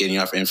and about getting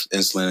off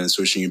insulin and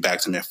switching you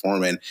back to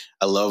metformin.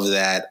 I love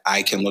that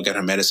I can look at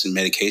her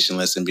medication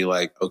list and be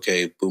like,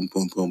 okay, boom,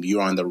 boom, boom.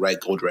 You're on the right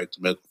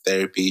goal-directed medical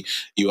therapy.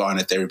 You're on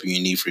a therapy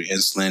you need for your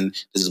insulin.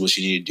 This is what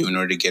you need to do in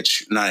order to get,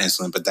 not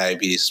insulin, but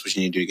diabetes. This is what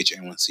you need to do to get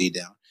your A1C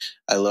down.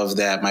 I love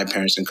that my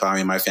parents can call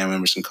me, my family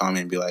members can call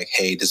me and be like,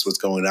 hey, this is what's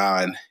going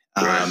on.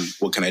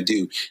 What can I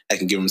do? I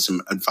can give them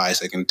some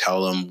advice. I can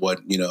tell them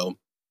what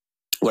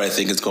I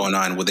think is going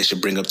on, what they should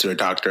bring up to their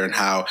doctor, and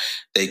how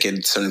they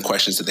can, certain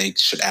questions that they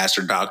should ask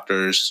their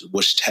doctors,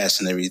 which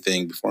tests and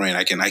everything beforehand.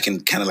 I can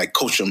kind of like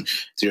coach them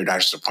to your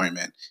doctor's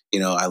appointment.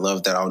 You know, I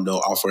love that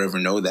I'll forever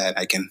know that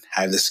I can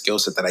have the skill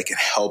set that I can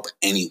help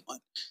anyone,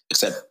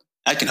 except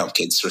I can help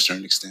kids to a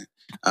certain extent.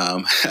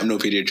 I'm no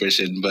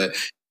pediatrician, but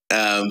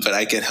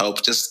I can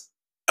help just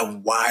a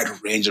wide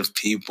range of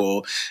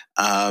people.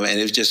 And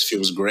it just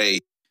feels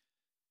great.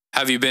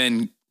 Have you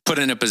been put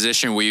in a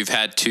position where you've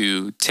had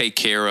to take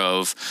care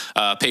of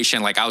a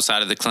patient like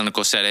outside of the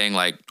clinical setting,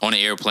 like on an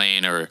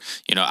airplane or,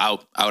 you know,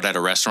 out at a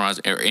restaurant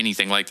or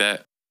anything like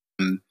that?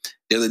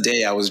 The other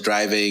day I was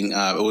driving,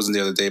 it wasn't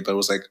the other day, but it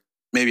was like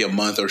maybe a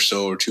month or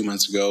so or 2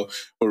 months ago,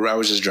 where I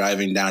was just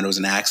driving down. There was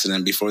an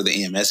accident before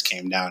the EMS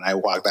came down. I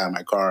walked out of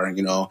my car and,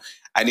 you know,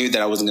 I knew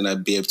that I wasn't going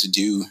to be able to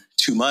do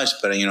too much,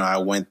 but, you know, I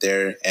went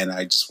there and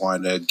I just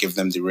wanted to give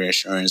them the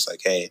reassurance,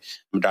 like, hey,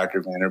 I'm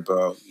Dr.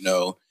 Vanderbilt, you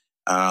know,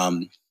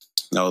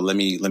 No, let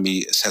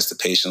me assess the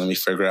patient. Let me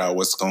figure out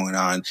what's going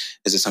on.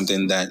 Is it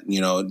something that,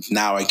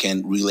 now I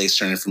can relay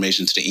certain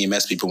information to the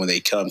EMS people when they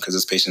come, because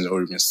this patient has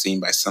already been seen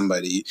by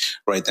somebody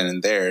right then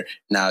and there.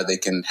 Now they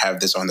can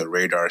have this on their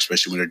radar,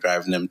 especially when they're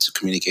driving them to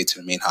communicate to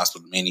the main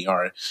hospital, the main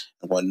ER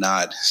and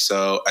whatnot.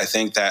 So I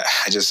think that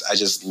I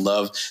just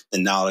love the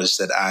knowledge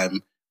that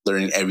I'm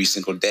learning every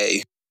single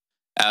day.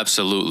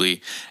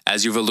 Absolutely.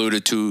 As you've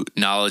alluded to,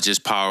 knowledge is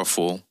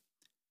powerful.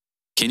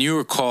 Can you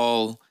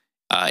recall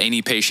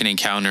any patient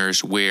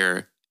encounters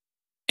where,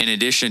 in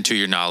addition to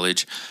your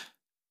knowledge,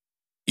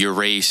 your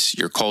race,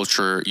 your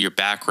culture, your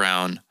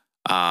background,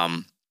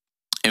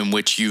 in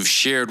which you've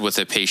shared with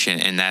a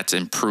patient and that's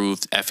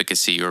improved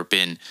efficacy or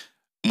been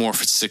more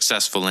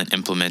successful in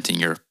implementing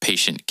your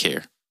patient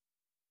care?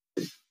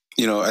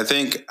 I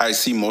think I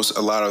see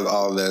a lot of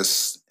all of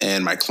this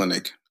in my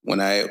clinic.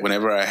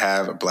 Whenever I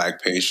have a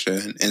Black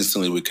patient,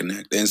 instantly we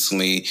connect.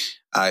 Instantly,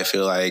 I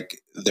feel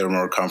like they're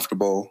more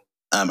comfortable.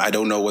 I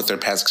don't know what their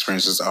past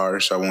experiences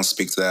are, so I won't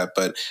speak to that.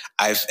 But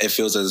it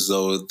feels as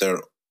though they're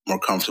more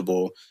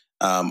comfortable,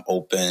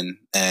 open,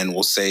 and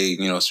will say,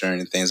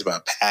 certain things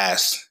about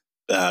past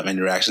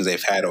interactions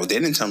they've had. Oh, they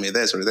didn't tell me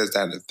this or this,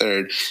 that, and the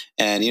third.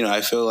 And,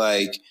 I feel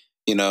like,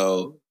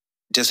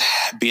 just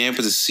being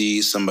able to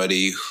see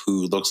somebody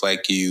who looks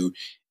like you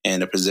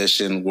in a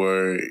position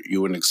where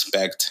you wouldn't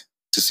expect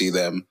to see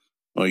them,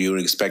 or you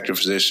would expect your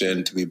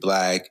physician to be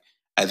Black.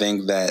 I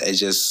think that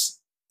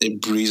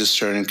it breeds a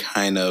certain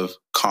kind of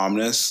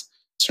calmness,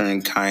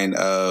 certain kind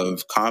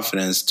of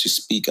confidence to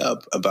speak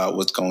up about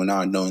what's going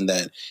on, knowing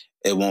that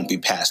it won't be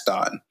passed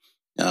on.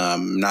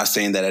 I'm not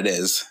saying that it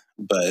is,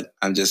 but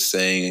I'm just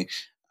saying,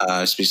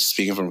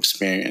 speaking from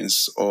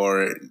experience,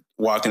 or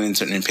walking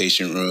into an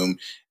inpatient room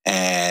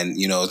and,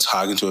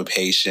 talking to a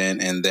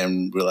patient and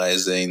then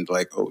realizing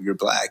like, oh, you're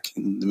Black,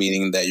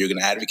 meaning that you're going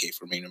to advocate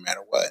for me no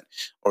matter what.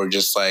 Or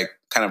just like,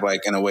 kind of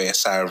like in a way, a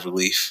sigh of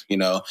relief.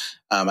 I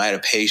had a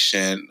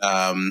patient,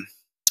 and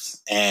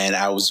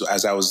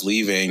as I was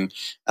leaving,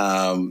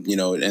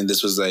 and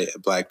this was a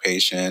Black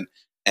patient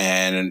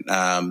and,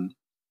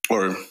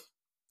 or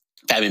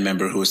family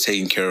member who was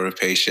taking care of a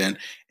patient.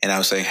 And I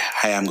was saying,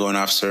 hey, I'm going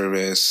off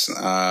service.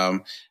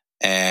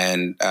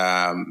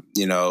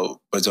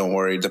 But don't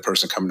worry, the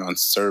person coming on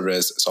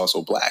service is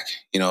also Black,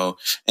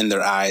 in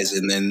their eyes.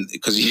 And then,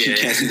 because you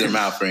can't see their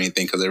mouth or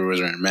anything because everyone's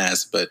wearing a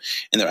mask, but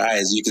in their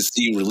eyes, you can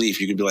see relief.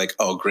 You could be like,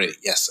 oh, great.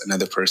 Yes.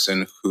 Another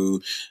person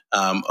who,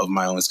 of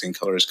my own skin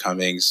color is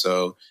coming.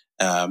 So,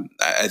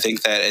 I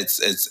think that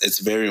it's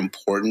very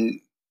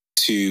important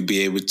to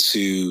be able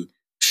to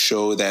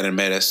show that in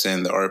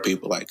medicine there are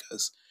people like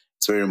us.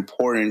 It's very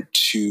important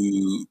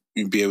to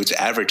be able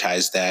to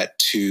advertise that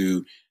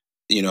to,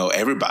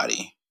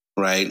 everybody,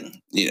 right?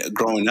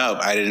 Growing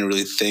up, I didn't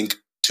really think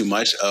too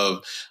much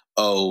of,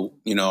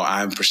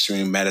 I'm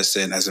pursuing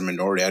medicine as a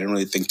minority. I didn't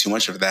really think too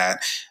much of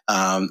that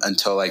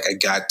until like I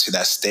got to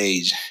that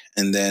stage.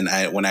 And then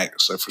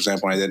for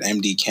example, when I did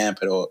MD camp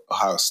at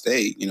Ohio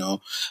State, I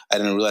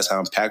didn't realize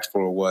how impactful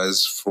it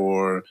was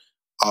for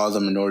all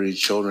the minority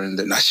children,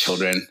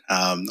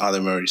 all the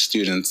minority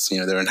students,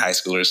 they're in high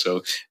schoolers.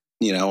 So,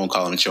 I won't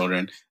call them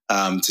children,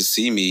 to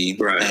see me,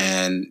 right,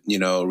 and,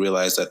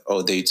 realize that,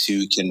 oh, they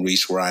too can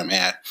reach where I'm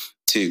at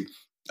too.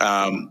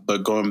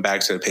 But going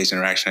back to the patient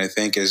interaction, I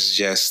think is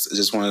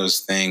just one of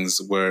those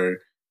things where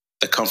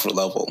the comfort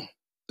level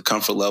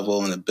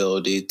and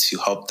ability to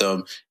help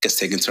them get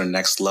taken to the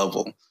next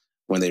level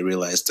when they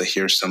realize to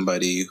hear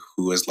somebody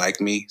who is like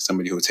me,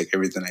 somebody who would take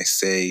everything I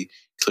say,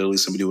 clearly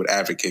somebody who would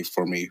advocate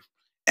for me.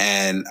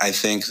 And I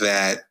think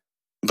that,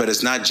 but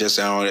it's not just,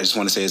 I just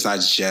want to say it's not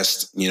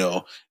just,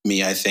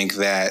 me. I think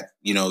that,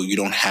 you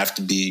don't have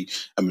to be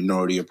a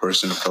minority or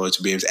person of color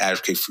to be able to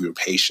advocate for your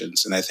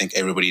patients. And I think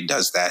everybody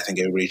does that. I think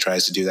everybody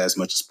tries to do that as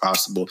much as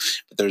possible.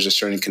 But there's a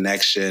certain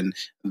connection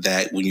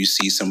that when you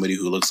see somebody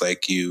who looks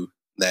like you,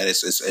 that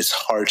it's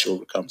hard to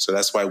overcome. So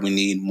that's why we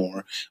need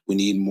more. We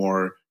need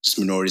more just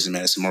minorities in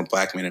medicine, more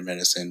Black men in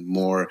medicine,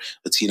 more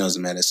Latinos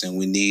in medicine.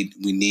 We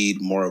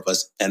need more of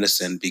us in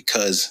medicine,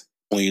 because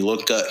when you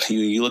look at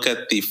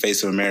the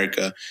face of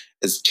America,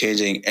 it's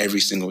changing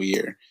every single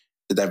year.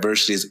 The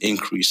diversity is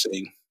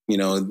increasing.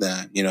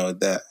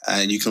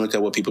 And you can look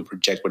at what people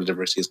project what the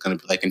diversity is going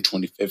to be like in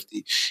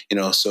 2050.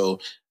 So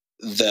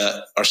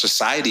our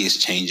society is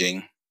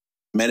changing.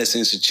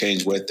 Medicine should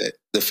change with it.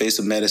 The face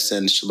of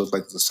medicine should look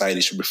like the society,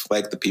 should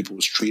reflect the people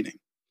it's treating.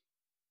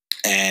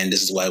 And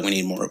this is why we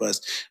need more of us,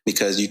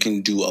 because you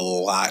can do a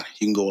lot.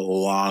 You can go a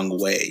long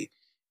way,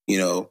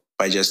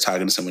 by just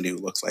talking to somebody who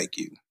looks like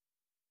you.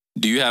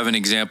 Do you have an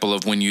example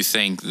of when you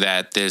think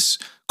that this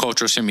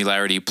cultural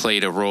similarity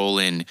played a role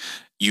in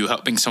you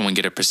helping someone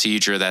get a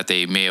procedure that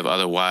they may have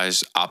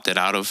otherwise opted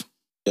out of?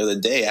 The other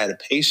day, I had a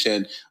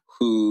patient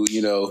who's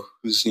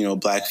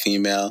Black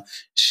female.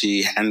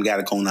 She hadn't got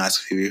a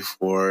colonoscopy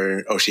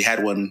before, or she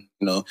had one,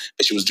 but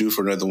she was due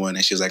for another one.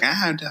 And she was like,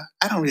 I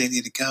don't really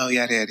need to go,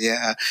 yada,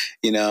 yada,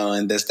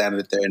 and this, that, and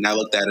the third. And I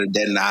looked at her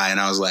dead in the eye and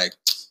I was like,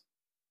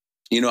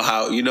 you know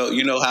how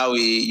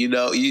we,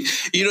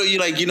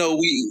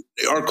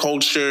 our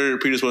culture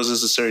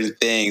predisposes to certain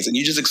things, and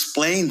you just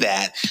explain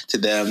that to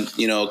them.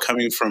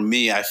 Coming from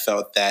me, I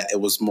felt that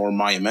it was more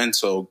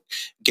monumental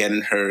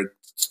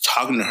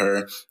talking to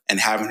her and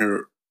having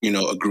her,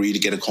 agree to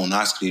get a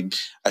colonoscopy.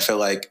 I feel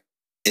like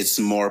it's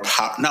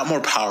not more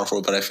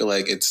powerful, but I feel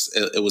like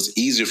it was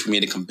easier for me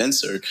to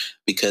convince her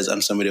because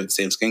I'm somebody of the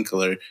same skin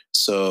color.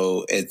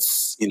 So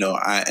it's,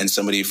 and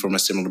somebody from a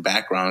similar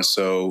background.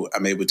 So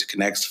I'm able to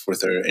connect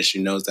with her, and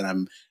she knows that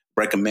I'm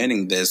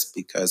recommending this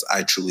because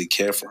I truly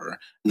care for her.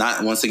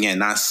 Not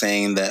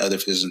saying that other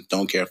physicians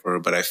don't care for her,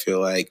 but I feel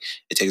like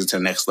it takes it to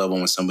the next level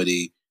when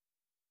somebody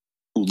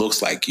who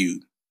looks like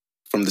you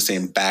from the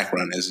same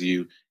background as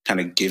you kind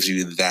of gives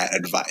you that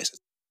advice.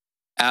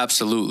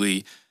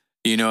 Absolutely.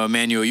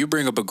 Emmanuel, you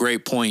bring up a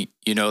great point.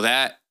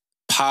 That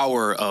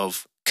power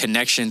of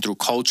connection through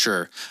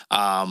culture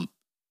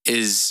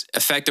is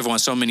effective on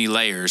so many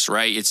layers,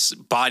 right? It's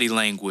body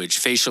language,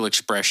 facial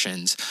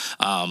expressions,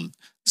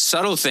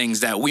 subtle things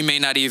that we may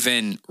not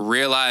even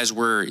realize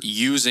we're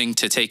using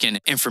to take in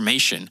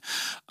information.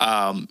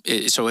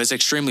 So it's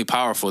extremely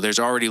powerful. There's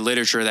already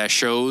literature that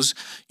shows,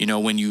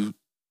 when you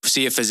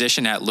see a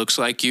physician that looks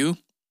like you,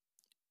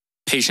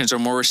 patients are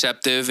more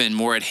receptive and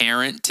more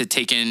adherent to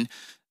taking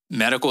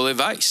medical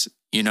advice,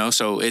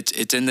 so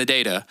it's in the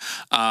data.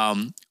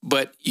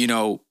 But,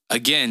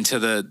 again, to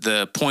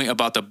the point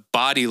about the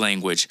body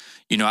language,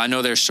 I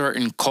know there's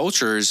certain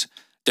cultures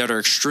that are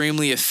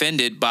extremely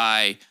offended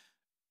by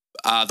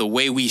the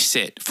way we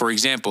sit. For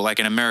example, like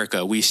in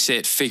America, we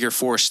sit figure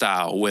four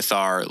style with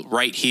our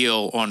right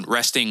heel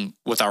resting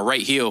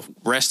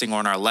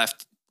on our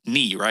left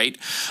knee, right?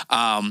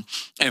 And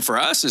for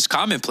us, it's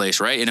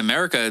commonplace, right? In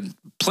America,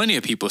 plenty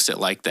of people sit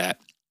like that.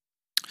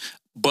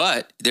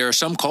 But there are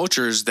some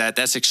cultures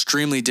that's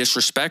extremely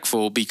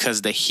disrespectful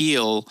because the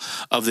heel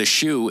of the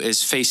shoe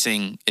is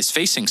facing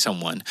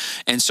someone.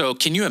 And so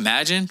can you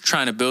imagine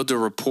trying to build a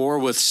rapport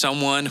with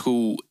someone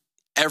who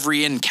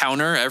every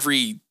encounter,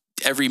 every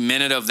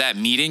minute of that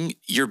meeting,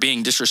 you're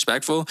being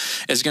disrespectful,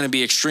 is going to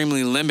be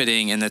extremely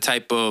limiting in the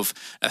type of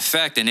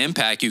effect and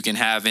impact you can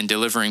have in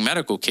delivering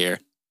medical care.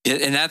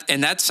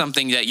 And that's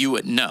something that you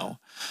would know.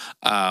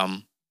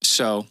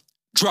 So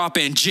drop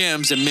in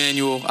gems,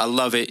 Emmanuel. I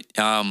love it.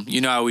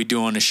 You know how we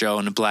do on the show,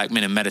 on the Black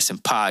Men in Medicine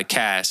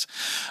podcast.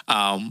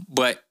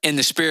 But in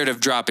the spirit of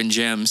dropping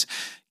gems,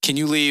 can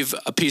you leave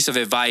a piece of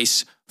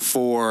advice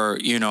for,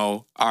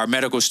 our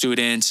medical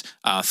students,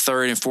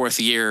 third and fourth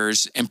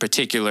years in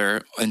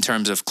particular, in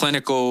terms of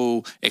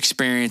clinical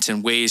experience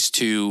and ways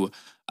to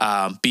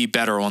be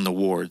better on the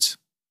wards?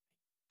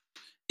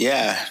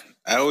 Yeah,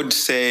 I would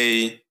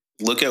say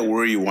look at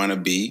where you want to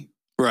be.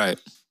 Right.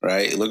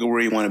 Look at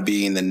where you want to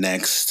be in the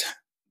next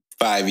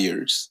 5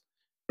 years,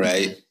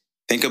 right? Mm-hmm.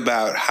 Think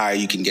about how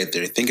you can get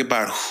there. Think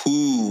about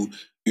who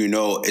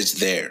is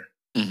there.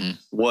 Mm-hmm.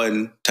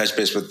 One, touch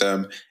base with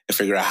them and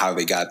figure out how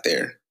they got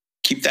there.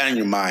 Keep that in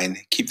your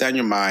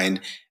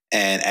mind.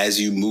 And as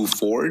you move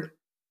forward,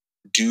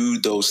 do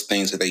those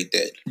things that they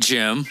did.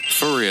 Jim,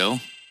 for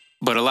real,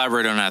 but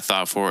elaborate on that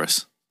thought for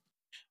us.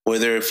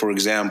 Whether, for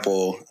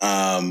example,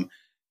 I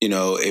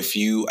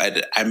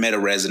met a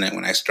resident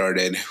when I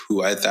started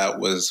who I thought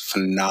was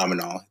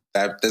phenomenal.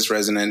 This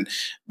resident,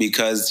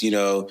 because,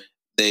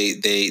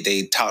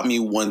 they taught me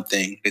one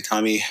thing. They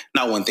taught me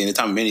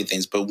many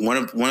things, but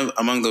one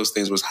among those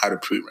things was how to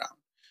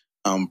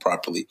pre-round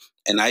properly.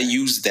 And I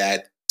used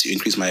that to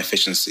increase my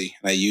efficiency.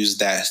 And I use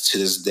that to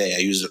this day. I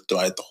use it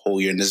throughout the whole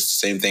year. And this is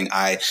the same thing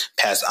I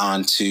pass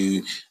on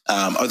to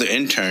other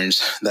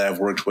interns that I've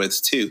worked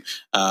with too.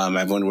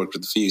 I've only worked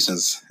with a few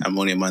since I'm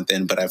only a month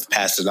in, but I've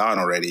passed it on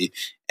already.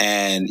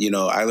 And,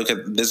 I look at,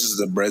 this is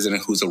the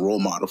resident who's a role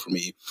model for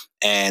me.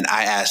 And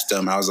I asked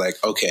them, I was like,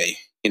 okay,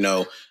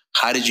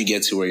 how did you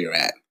get to where you're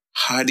at?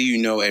 How do you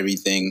know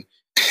everything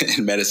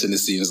in medicine, it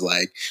seems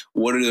like?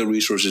 What are the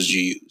resources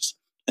you use?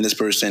 And this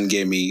person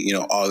gave me,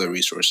 all the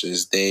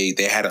resources. They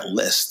had a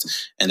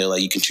list, and they're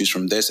like, you can choose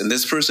from this. And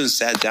this person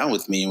sat down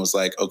with me and was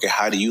like, okay,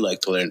 how do you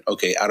like to learn?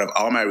 Okay, out of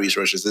all my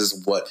resources, this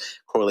is what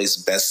correlates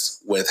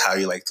best with how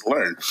you like to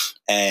learn.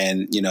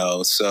 And,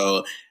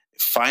 so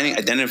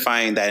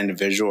identifying that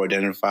individual,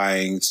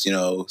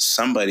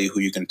 somebody who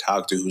you can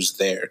talk to who's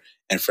there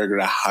and figure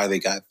out how they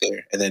got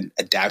there, and then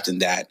adapting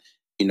that,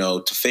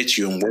 to fit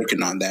you and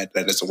working on that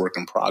is a work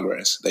in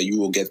progress, that you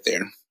will get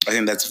there. I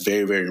think that's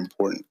very, very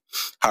important.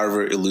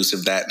 However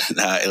elusive that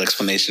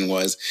explanation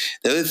was.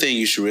 The other thing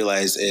you should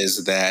realize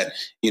is that,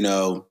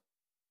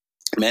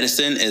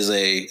 medicine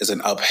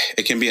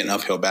it can be an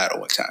uphill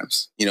battle at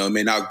times. It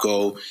may not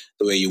go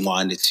the way you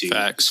want it to.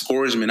 Facts.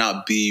 Scores may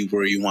not be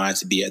where you want it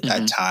to be at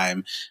that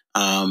time.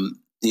 And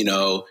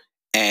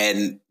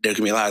there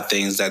can be a lot of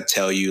things that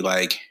tell you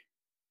like,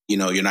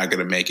 you're not going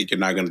to make it.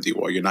 You're not going to do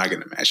well. You're not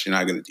going to match. You're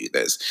not going to do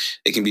this.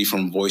 It can be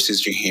from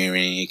voices you're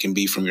hearing. It can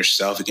be from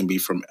yourself. It can be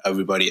from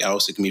everybody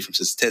else. It can be from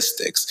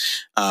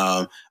statistics.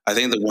 I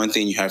think the one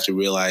thing you have to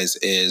realize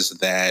is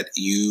that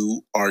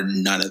you are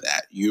none of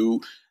that.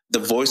 The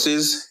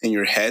voices in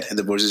your head and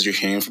the voices you're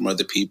hearing from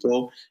other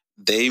people,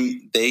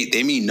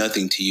 they mean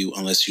nothing to you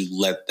unless you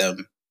let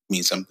them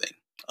mean something.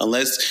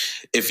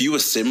 Unless if you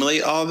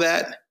assimilate all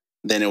that,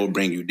 then it will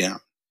bring you down,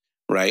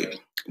 right?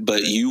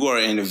 But you are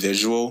an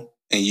individual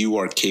and you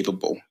are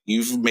capable.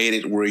 You've made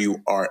it where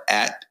you are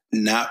at,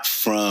 not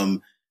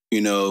from,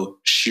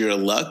 sheer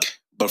luck,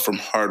 but from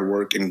hard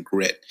work and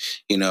grit.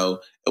 It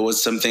wasn't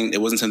something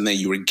that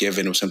you were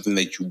given. It was something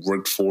that you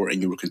worked for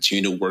and you will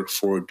continue to work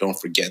for. Don't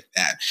forget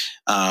that.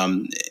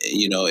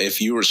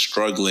 If you were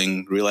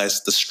struggling,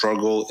 realize the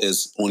struggle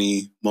is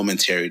only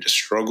momentary. The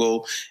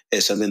struggle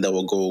is something that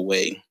will go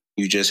away.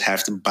 You just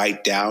have to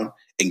bite down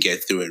and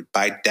get through it.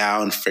 Bite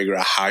down, figure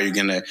out how you're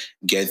going to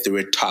get through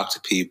it, talk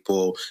to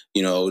people.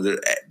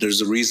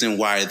 There's a reason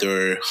why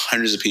there are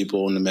hundreds of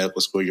people in the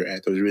medical school you're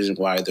at. There's a reason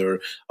why there are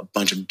a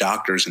bunch of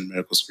doctors in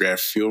medical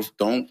school.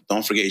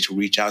 Don't forget to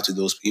reach out to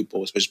those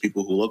people, especially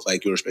people who look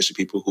like you, or especially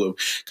people who have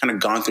kind of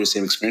gone through the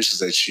same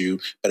experiences as you,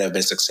 but have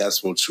been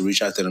successful, to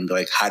reach out to them and be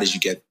like, how did you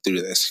get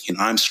through this?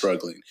 I'm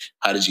struggling.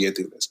 How did you get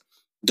through this?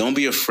 Don't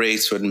be afraid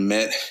to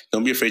admit,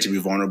 don't be afraid to be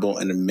vulnerable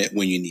and admit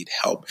when you need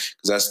help,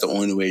 because that's the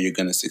only way you're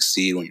going to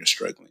succeed when you're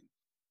struggling.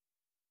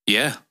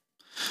 Yeah.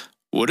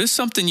 What is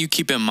something you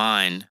keep in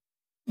mind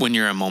when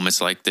you're in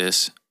moments like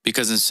this?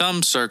 Because in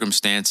some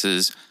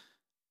circumstances,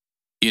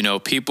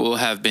 people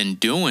have been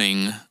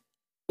doing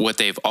what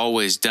they've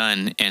always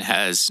done and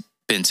has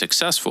been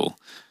successful.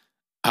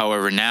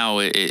 However, now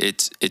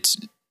it's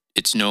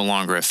no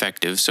longer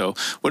effective. So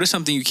what is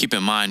something you keep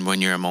in mind when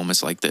you're in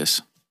moments like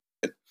this?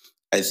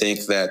 I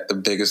think that the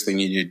biggest thing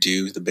you need to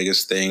do, the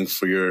biggest thing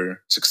for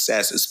your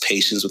success, is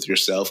patience with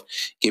yourself,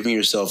 giving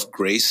yourself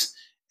grace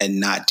and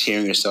not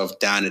tearing yourself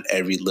down at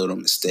every little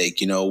mistake.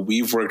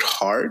 We've worked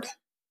hard,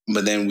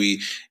 but then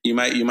you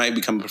might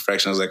become a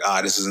perfectionist, like,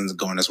 this isn't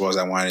going as well as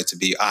I want it to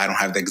be. I don't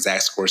have the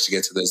exact scores to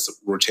get to this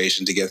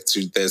rotation, to get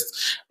to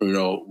this,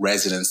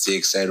 residency,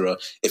 etc.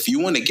 If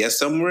you want to get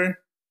somewhere,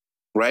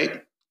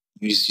 right,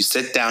 you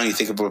sit down, you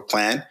think of a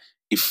plan,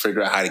 you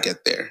figure out how to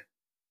get there.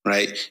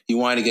 Right? You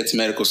want to get to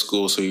medical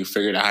school, so you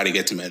figured out how to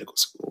get to medical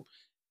school,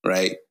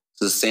 right? It's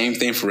the same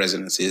thing for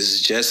residency. It's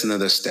just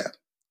another step.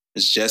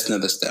 It's just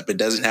another step. It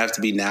doesn't have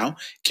to be now.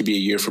 It could be a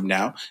year from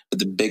now. But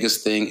the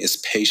biggest thing is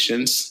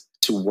patience,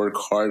 to work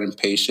hard and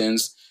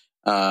patience,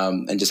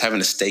 and just having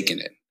a stake in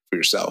it for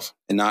yourself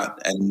and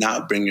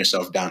not bring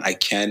yourself down. I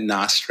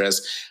cannot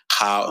stress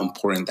how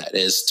important that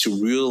is,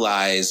 to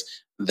realize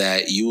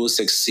that you will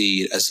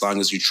succeed as long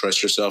as you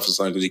trust yourself,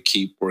 as long as you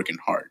keep working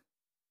hard.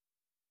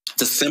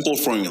 It's a simple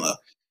formula,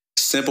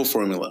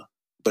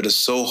 but it's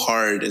so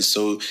hard and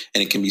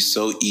it can be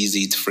so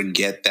easy to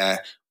forget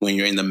that when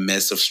you're in the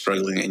midst of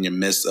struggling, in your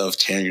midst of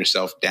tearing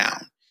yourself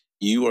down.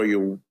 You are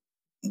your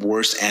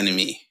worst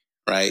enemy,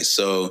 right?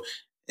 So,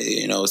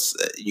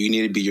 you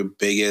need to be your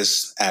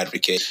biggest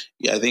advocate.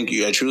 I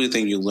truly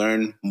think you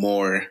learn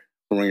more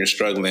when you're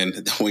struggling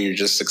than when you're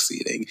just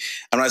succeeding.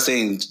 I'm not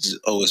saying,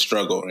 a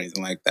struggle or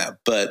anything like that,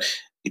 but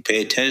you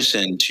pay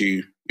attention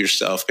to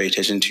yourself, pay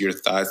attention to your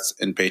thoughts,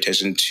 and pay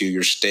attention to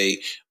your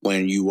state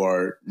when you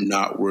are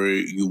not where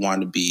you want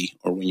to be,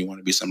 or when you want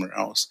to be somewhere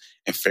else,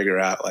 and figure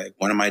out, like,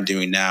 what am I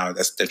doing now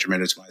that's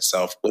detrimental to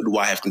myself? What do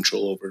I have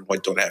control over?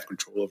 What don't I have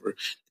control over?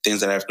 Things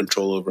that I have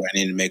control over, I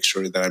need to make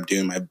sure that I'm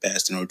doing my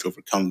best in order to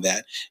overcome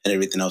that, and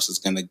everything else is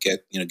going to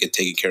get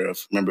taken care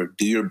of. Remember,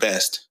 do your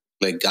best.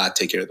 Let God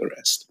take care of the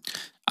rest.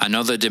 I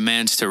know the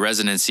demands to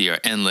residency are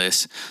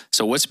endless.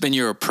 So what's been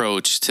your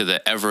approach to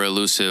the ever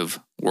elusive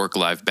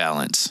work-life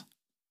balance?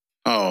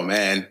 Oh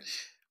man,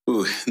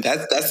 ooh,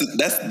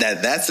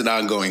 that's an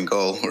ongoing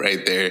goal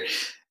right there.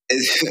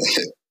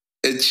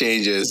 It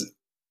changes.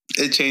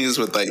 It changes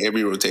with like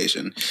every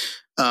rotation.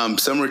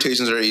 Some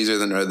rotations are easier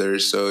than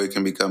others, so it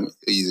can become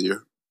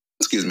easier.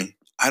 Excuse me.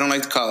 I don't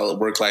like to call it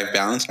work-life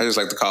balance. I just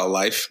like to call it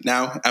life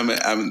now. I'm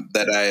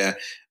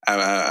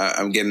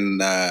getting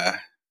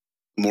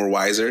more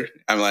wiser.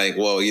 I'm like,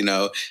 well,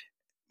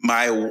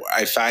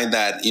 I find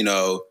that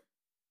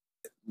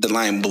the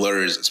line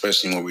blurs,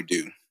 especially in what we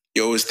do.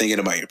 You're always thinking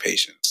about your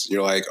patients.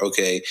 You're like,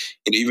 okay,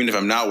 and even if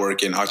I'm not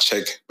working, I'll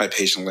check my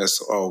patient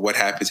list. Oh, what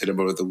happened to them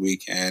over the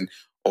weekend,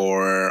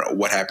 or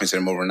what happened to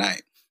them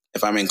overnight?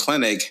 If I'm in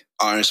clinic,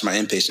 I'll answer my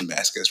inpatient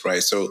baskets,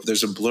 right? So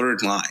there's a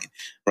blurred line,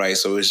 right?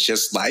 So it's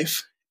just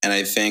life. And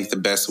I think the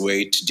best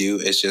way to do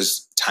is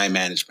just time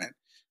management.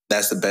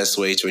 That's the best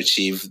way to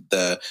achieve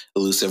the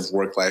elusive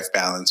work-life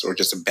balance, or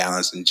just a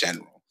balance in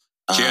general.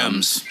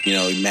 Gems.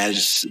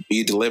 Manage,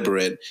 be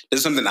deliberate. This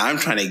is something I'm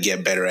trying to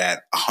get better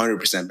at,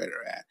 100%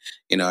 better at.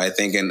 I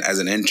think as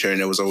an intern,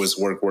 it was always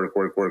work.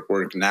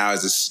 Now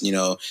as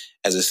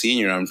a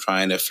senior, I'm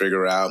trying to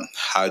figure out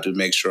how to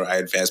make sure I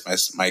advance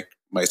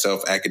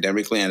myself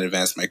academically and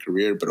advance my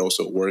career, but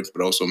also work,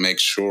 but also make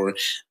sure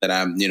that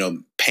I'm,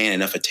 paying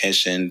enough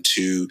attention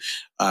to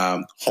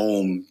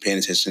home, paying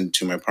attention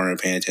to my partner,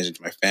 paying attention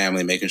to my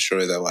family, making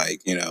sure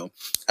that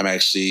I'm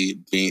actually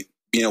being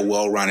a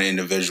well-rounded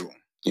individual.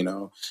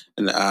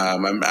 And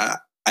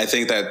I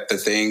think that the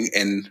thing,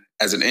 and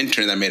as an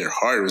intern, that made it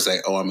hard was like,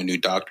 oh, I'm a new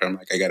doctor. I'm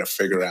like, I got to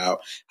figure out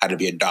how to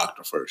be a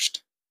doctor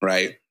first,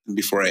 right?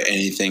 Before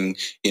anything,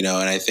 and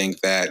I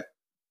think that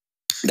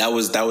that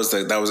was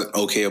an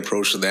okay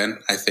approach then.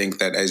 I think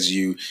that as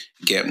you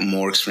get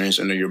more experience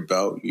under your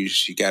belt, you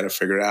got to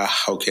figure out,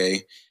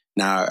 okay,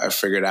 now I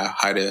figured out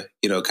how to,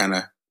 kind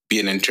of be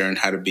an intern,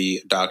 how to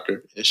be a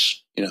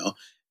doctor-ish,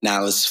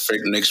 Now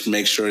let's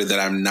make sure that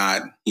I'm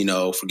not,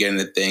 forgetting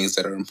the things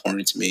that are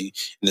important to me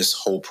in this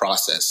whole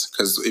process.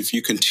 Because if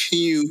you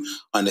continue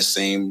on the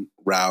same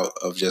route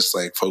of just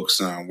like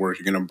focusing on work,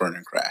 you're going to burn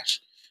and crash.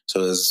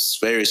 So it's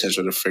very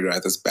essential to figure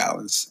out this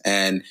balance.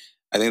 And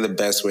I think the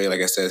best way, like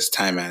I said, is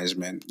time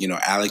management.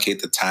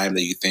 Allocate the time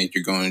that you think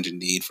you're going to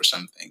need for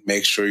something.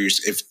 Make sure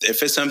if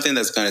it's something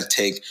that's going to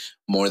take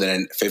more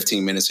than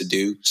 15 minutes to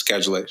do,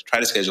 schedule it. Try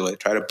to schedule it.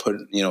 Try to put,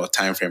 a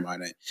time frame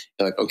on it.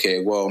 You're like,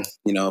 okay, well,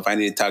 if I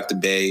need to talk to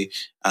Bay,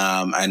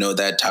 I know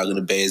that talking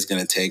to Bay is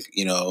going to take,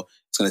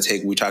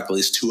 we talk at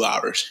least 2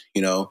 hours,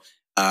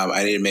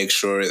 I need to make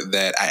sure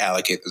that I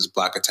allocate this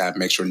block of time,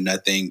 make sure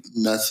nothing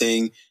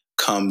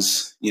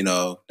comes,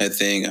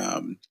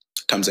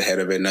 comes ahead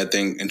of it,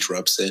 nothing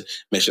interrupts it.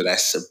 Make sure that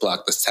I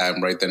block this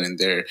time right then and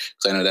there,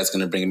 because I know that's going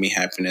to bring me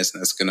happiness,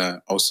 and that's going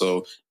to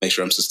also make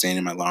sure I'm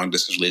sustaining my long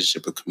distance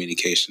relationship with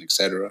communication,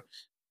 etc.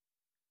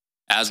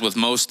 As with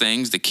most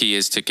things, the key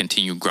is to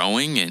continue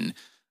growing and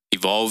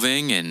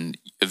evolving, and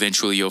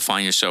eventually you'll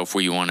find yourself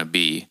where you want to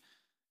be.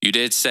 You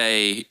did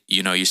say,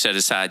 you set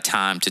aside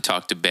time to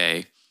talk to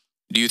Bay.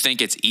 Do you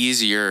think it's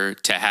easier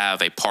to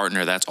have a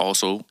partner that's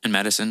also in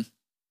medicine?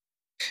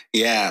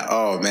 Yeah.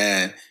 Oh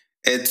man.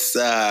 It's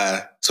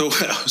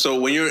so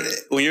when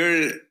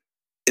you're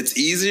it's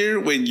easier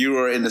when you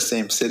are in the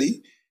same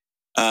city,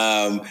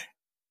 and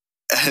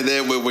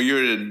then when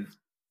you're in,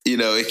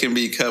 it can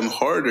become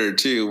harder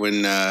too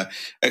when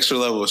extra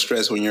level of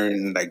stress when you're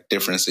in like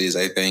different cities.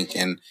 I think,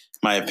 in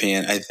my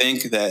opinion, I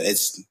think that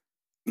it's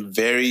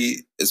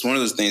one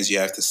of those things you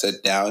have to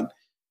sit down.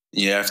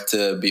 You have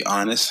to be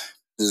honest.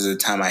 This is the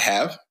time I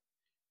have.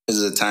 This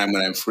is the time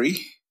when I'm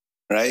free,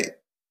 right?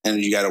 And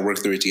you got to work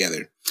through it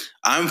together.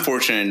 I'm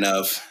fortunate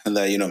enough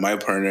that, my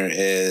partner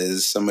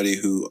is somebody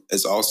who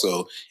is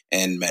also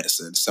in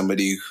medicine,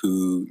 somebody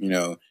who,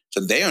 so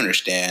they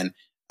understand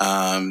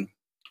that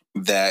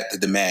the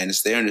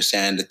demands, they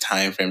understand the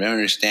time frame, they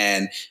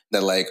understand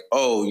that like,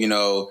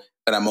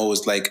 that I'm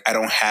always like, I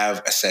don't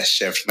have a set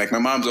shift. Like my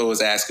mom's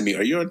always asking me,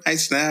 are you on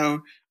nights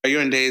now? Are you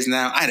on days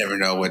now? I never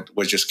know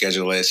what your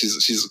schedule is.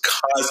 She's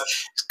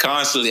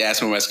constantly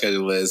asking what my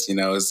schedule is.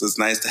 It's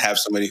nice to have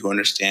somebody who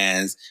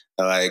understands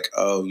that, like,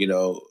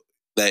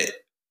 that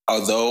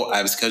although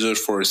I'm scheduled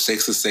for a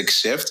 6 to 6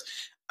 shift,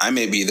 I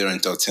may be there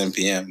until 10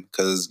 p.m.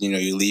 because,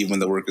 you leave when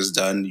the work is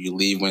done. You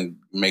leave when,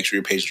 make sure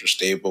your patients are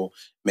stable,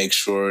 make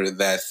sure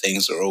that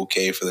things are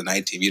okay for the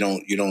night team. You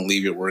don't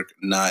leave your work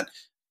not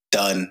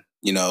done,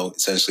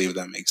 essentially, if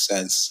that makes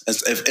sense.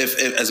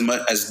 As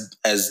much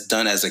as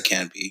done as it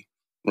can be.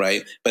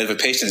 Right. But if a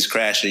patient's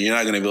crashing, you're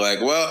not going to be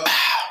like, well,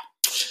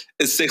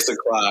 it's 6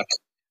 o'clock.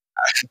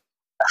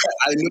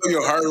 I know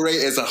your heart rate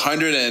is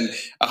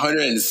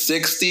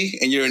 160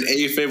 and you're in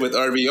AFib with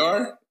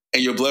RVR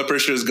and your blood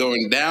pressure is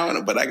going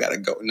down, but I got to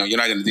go. No, you're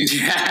not going to do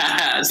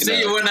that. Yeah, see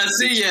you when I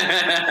see you.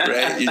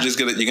 Right. You're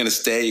going to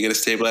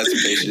stabilize the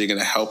patient. You're going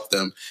to help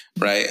them.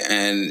 Right.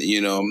 And,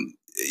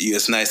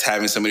 it's nice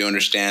having somebody who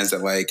understands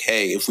that, like,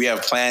 hey, if we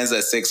have plans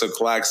at 6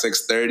 o'clock,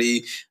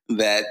 6:30,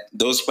 that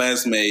those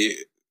plans may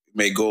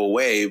go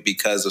away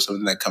because of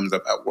something that comes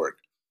up at work.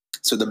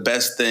 So the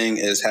best thing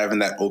is having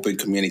that open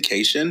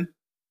communication,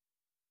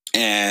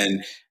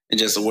 and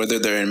just whether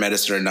they're in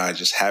medicine or not,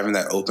 just having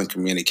that open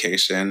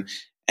communication.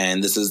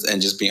 And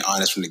just being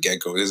honest from the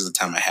get-go. This is the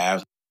time I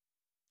have.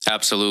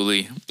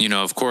 Absolutely.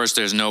 Of course,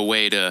 there's no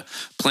way to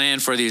plan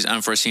for these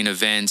unforeseen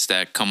events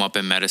that come up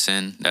in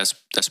medicine. That's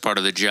part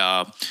of the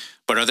job.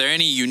 But are there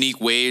any unique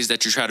ways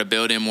that you try to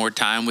build in more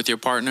time with your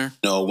partner?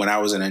 When I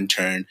was an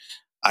intern,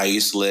 I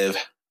used to live,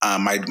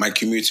 my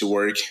commute to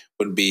work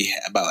would be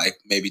about like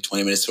maybe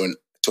 20 minutes to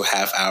a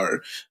half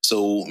hour.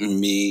 So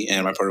me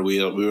and my partner, we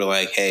were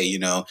like, hey,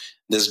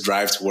 this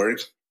drive to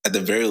work, at the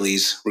very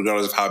least,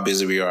 regardless of how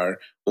busy we are,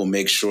 we'll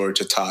make sure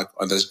to talk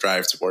on this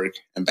drive to work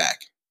and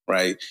back.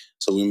 Right.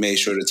 So we made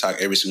sure to talk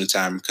every single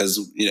time because,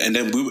 and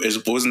then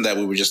it wasn't that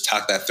we would just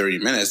talk that 30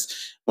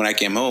 minutes. When I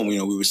came home, we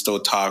would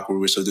still talk, we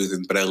would still do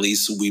things, but at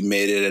least we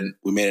made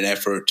an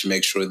effort to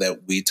make sure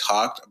that we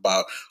talked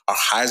about our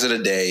highs of the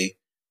day,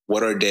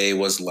 what our day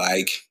was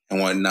like and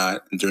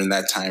whatnot during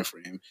that time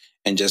frame.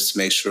 And just to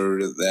make sure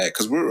that,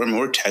 because we're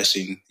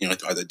texting,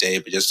 throughout the day,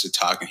 but just to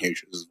talk and hear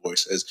each other's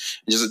voices,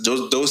 and just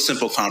those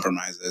simple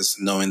compromises,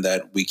 knowing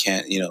that we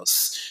can't,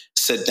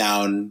 sit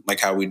down like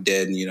how we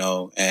did,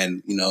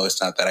 and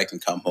it's not that I can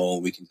come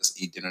home, we can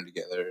just eat dinner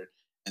together,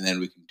 and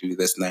then we can do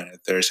this and that and the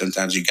third.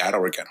 Sometimes you gotta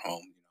work at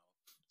home.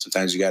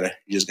 Sometimes you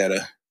just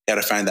gotta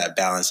find that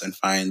balance and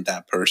find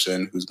that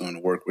person who's going to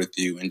work with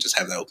you, and just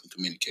have that open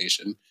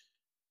communication.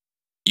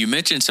 You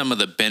mentioned some of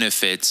the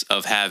benefits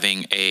of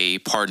having a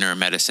partner in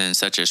medicine,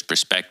 such as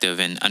perspective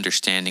and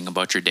understanding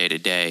about your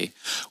day-to-day.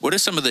 What are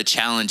some of the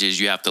challenges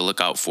you have to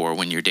look out for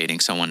when you're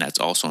dating someone that's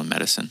also in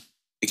medicine?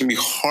 It can be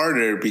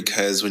harder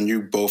because when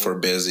you both are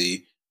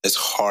busy, it's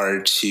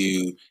hard to,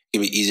 it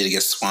can be easy to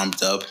get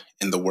swamped up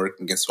in the work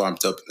and get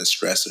swamped up in the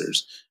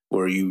stressors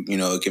where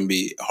it can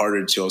be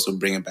harder to also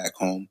bring it back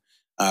home.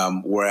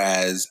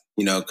 Whereas,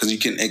 because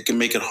it can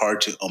make it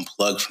hard to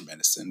unplug from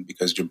medicine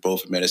because you're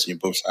both in medicine, you're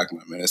both talking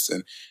about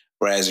medicine.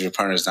 Whereas if your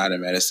partner's not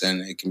in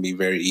medicine, it can be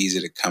very easy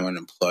to come and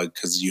unplug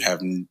because you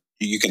can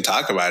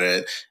talk about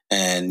it,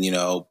 and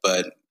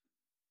but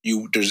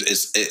you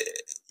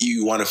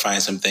want to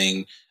find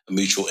something, a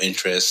mutual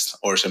interest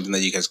or something that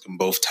you guys can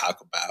both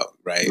talk about,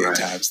 right? At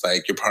times,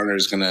 like your partner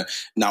is gonna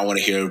not want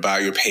to hear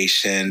about your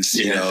patients,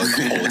 the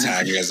whole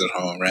time you guys are at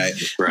home, right?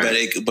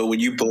 But when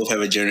you both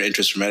have a general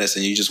interest for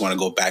medicine, you just want to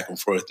go back and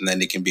forth, and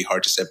then it can be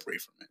hard to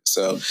separate from it.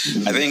 So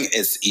I think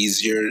it's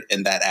easier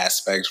in that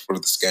aspect for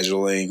the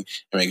scheduling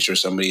and making sure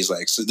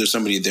there's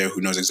somebody there who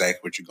knows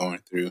exactly what you're going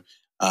through.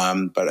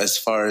 But as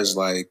far as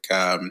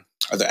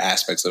other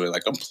aspects of it,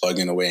 like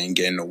unplugging away and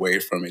getting away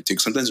from it too,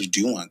 sometimes you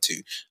do want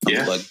to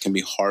unplug. It can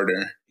be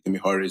harder. It can be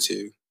harder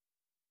too.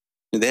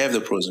 They have the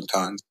pros and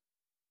cons.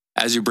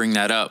 As you bring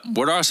that up,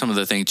 what are some of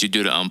the things you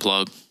do to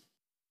unplug?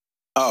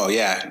 Oh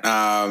yeah,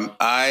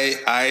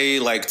 I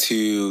like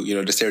to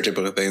the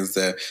stereotypical things,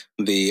 the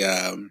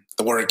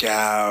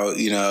workout,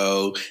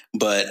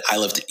 but I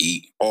love to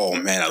eat. Oh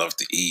man, I love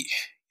to eat.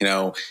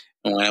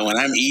 When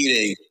I'm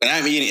eating,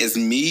 it's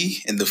me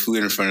and the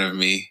food in front of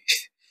me.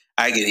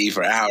 I can eat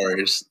for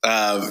hours.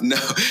 No,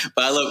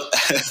 but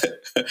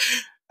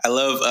I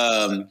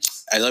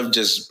love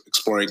just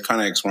exploring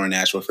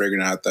Nashville,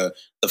 figuring out the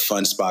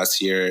fun spots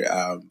here,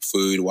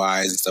 food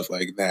wise and stuff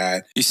like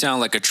that. You sound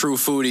like a true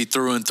foodie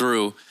through and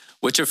through.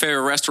 What's your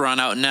favorite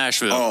restaurant out in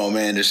Nashville? Oh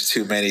man, there's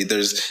too many.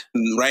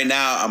 Right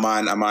now I'm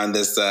on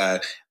this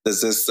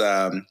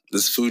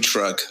food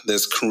truck,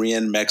 this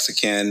Korean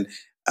Mexican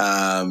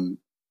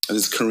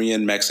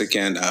fusion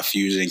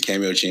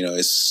Camiochino.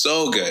 Is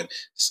so good,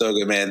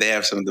 man. They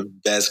have some of the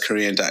best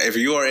Korean. If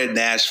you are in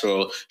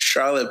Nashville,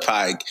 Charlotte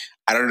Pike,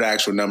 I don't know the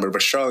actual number,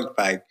 but Charlotte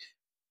Pike,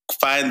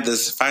 find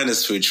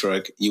this food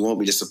truck. You won't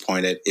be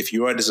disappointed. If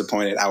you are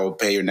disappointed, I will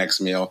pay your next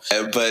meal.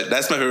 But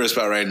that's my favorite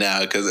spot right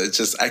now because it's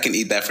just I can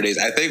eat that for days.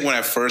 I think when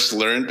I first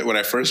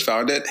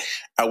found it,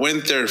 I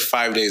went there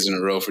 5 days in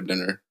a row for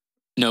dinner.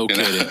 No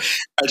kidding.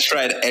 I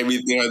tried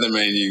everything on the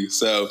menu.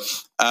 So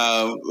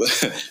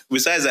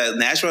besides that,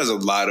 Nashville has a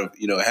lot of,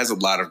 it has a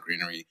lot of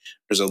greenery.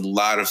 There's a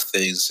lot of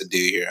things to do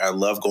here. I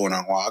love going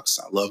on walks.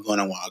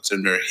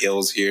 And there are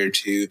hills here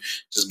too.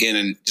 Just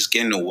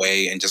getting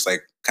away and just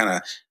like kind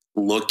of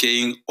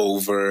looking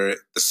over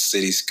the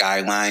city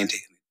skyline,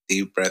 taking a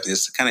deep breath, and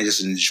just kind of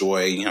just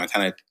enjoy,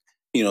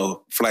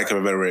 for lack of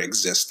a better word,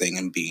 existing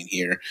and being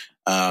here.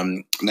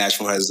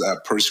 Nashville has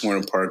Percy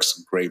Warren Park's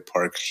a great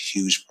park,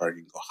 huge park.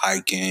 You can go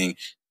hiking,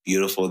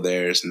 beautiful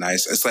there. It's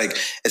nice.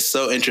 It's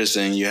so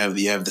interesting. You have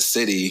the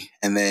city,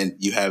 and then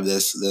you have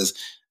this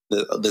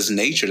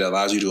nature that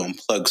allows you to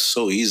unplug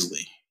so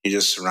easily. You're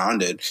just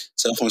surrounded.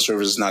 Cell phone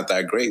service is not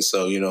that great,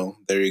 so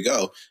there you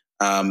go.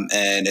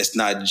 And it's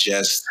not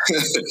just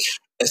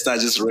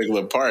a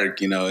regular park.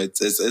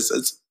 It's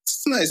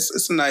nice.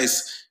 It's a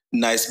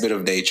nice bit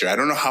of nature. I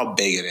don't know how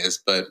big it is,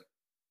 but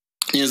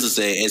needless to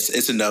say,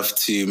 it's enough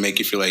to make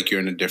you feel like you're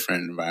in a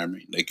different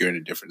environment, like you're in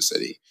a different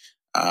city.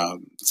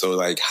 So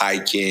like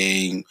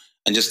hiking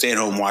and just staying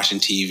home watching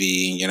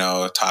TV,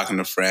 talking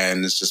to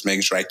friends, just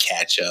making sure I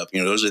catch up.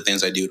 Those are the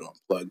things I do to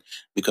unplug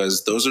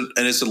because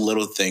it's the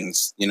little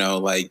things,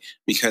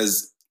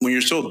 because when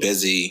you're so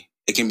busy,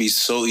 it can be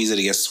so easy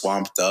to get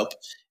swamped up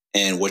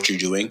in what you're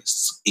doing.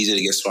 It's easy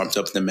to get swamped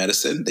up in the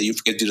medicine that you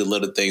forget to do the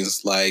little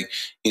things like,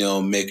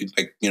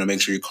 make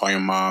sure you call your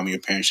mom, your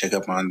parents, check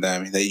up on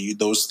them.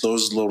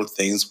 Those little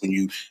things when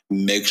you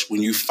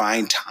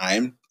find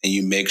time and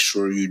you make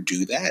sure you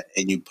do that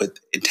and you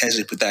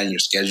intentionally put that in your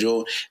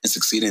schedule and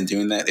succeed in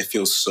doing that, it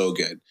feels so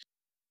good.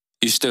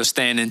 You still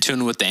staying in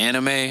tune with the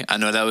anime? I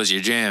know that was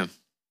your jam.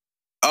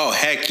 Oh,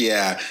 heck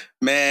yeah.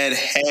 Man,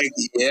 heck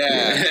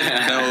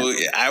yeah.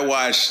 I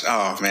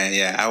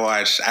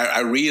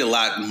read a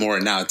lot more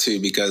now too,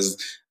 because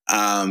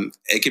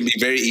it can be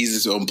very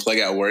easy to unplug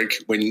at work.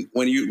 When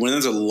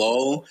there's a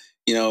lull,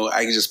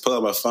 I can just pull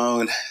up my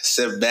phone,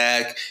 sit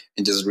back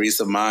and just read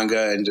some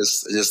manga and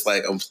just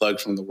like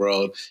unplug from the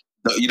world.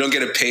 No, you don't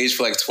get a page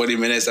for like 20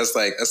 minutes. That's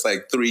like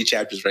 3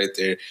 chapters right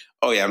there.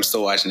 Oh yeah, I'm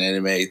still watching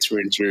anime true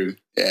and true.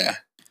 Yeah.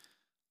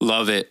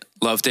 Love it.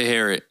 Love to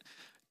hear it.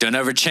 Don't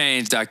ever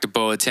change, Dr.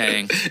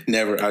 Boateng.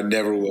 Never. I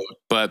never will.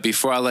 But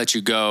before I let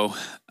you go,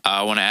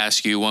 I want to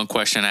ask you one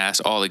question I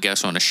ask all the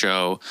guests on the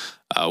show.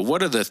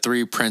 What are the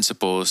 3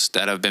 principles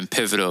that have been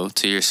pivotal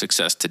to your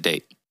success to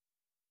date?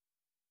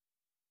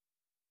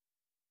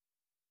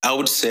 I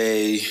would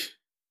say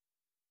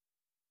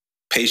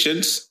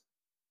patience.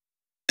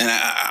 And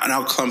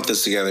I'll clump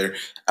this together.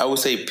 I would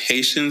say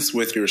patience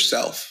with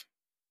yourself,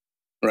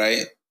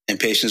 right? And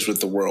patience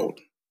with the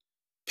world.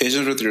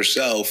 Patience with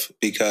yourself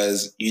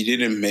because you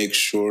didn't make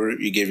sure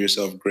you gave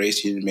yourself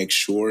grace. You didn't make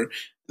sure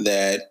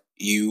that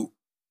you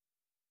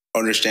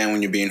understand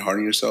when you're being hard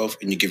on yourself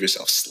and you give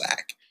yourself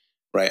slack,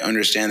 right?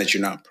 Understand that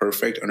you're not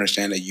perfect.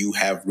 Understand that you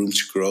have room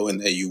to grow and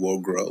that you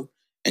will grow.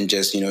 and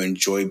just,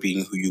 enjoy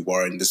being who you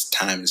are in this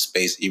time and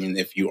space, even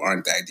if you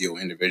aren't the ideal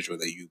individual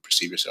that you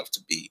perceive yourself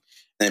to be.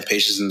 And then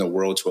patience in the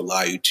world to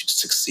allow you to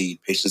succeed,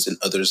 patience in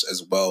others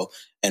as well,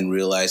 and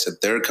realize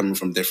that they're coming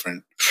from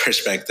different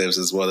perspectives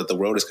as well, that the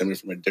world is coming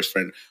from a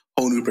different,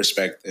 whole new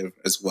perspective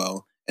as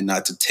well, and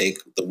not to take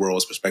the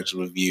world's perspective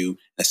of you and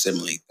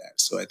assimilate that.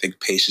 So I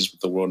think patience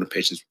with the world and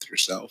patience with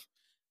yourself.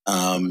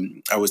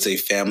 I would say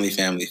family,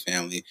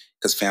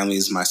 because family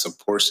is my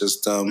support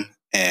system,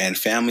 and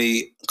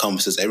family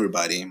encompasses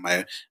everybody.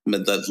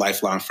 The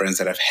lifelong friends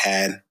that I've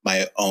had,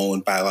 my own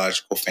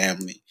biological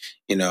family,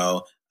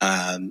 my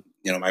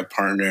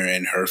partner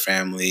and her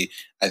family.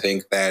 I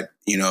think that,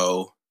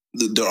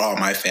 they're all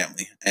my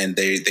family, and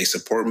they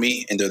support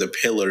me, and they're the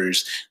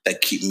pillars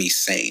that keep me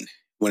sane.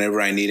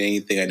 Whenever I need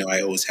anything, I know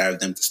I always have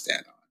them to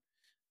stand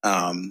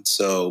on.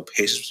 So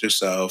patience with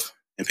yourself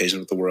and patience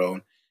with the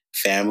world,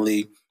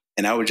 family.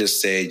 And I would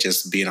just say,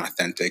 just being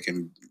authentic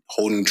and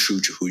holding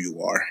true to who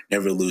you are,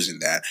 never losing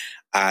that.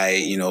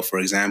 For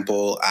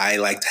example, I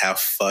like to have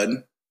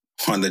fun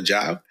on the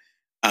job.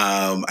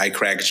 I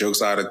crack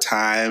jokes all the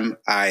time.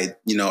 I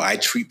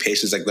treat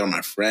patients like they're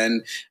my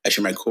friend. I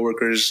treat my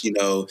coworkers,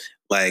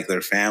 like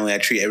their family. I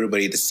treat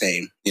everybody the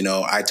same.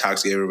 I talk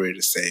to everybody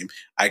the same.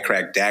 I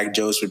crack dad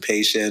jokes with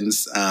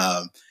patients.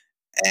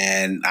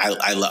 And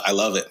I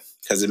love it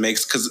because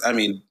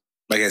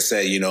like I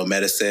said,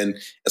 medicine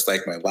is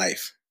like my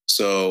life.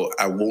 So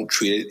I won't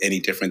treat it any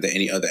different than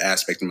any other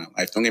aspect of my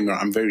life. Don't get me wrong,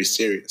 I'm very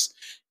serious.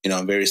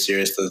 I'm very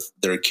serious with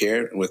their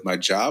care and with my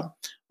job,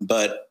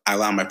 but I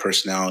allow my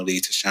personality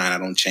to shine. I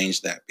don't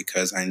change that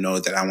because I know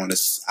that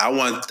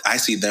I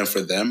see them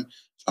for them.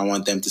 So I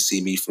want them to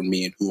see me for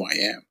me and who I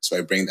am. So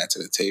I bring that to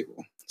the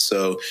table.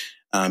 So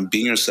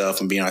being yourself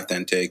and being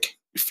authentic,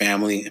 your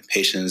family, and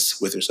patience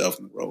with yourself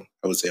in the world,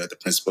 I would say are the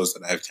principles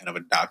that I've kind of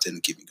adopted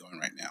and keep me going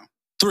right now.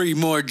 3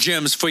 more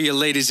gems for you,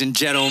 ladies and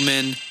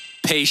gentlemen.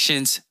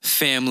 Patience,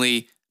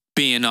 family,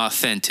 being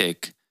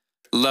authentic.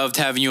 Loved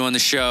having you on the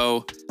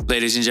show.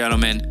 Ladies and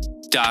gentlemen,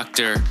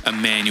 Dr.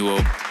 Emmanuel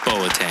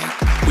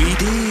Boateng. We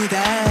did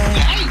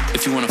that.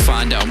 If you want to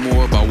find out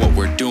more about what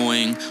we're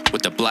doing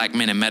with the Black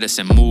Men in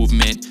Medicine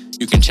movement,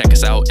 you can check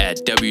us out at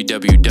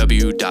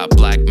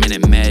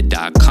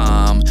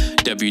www.blackmeninmed.com,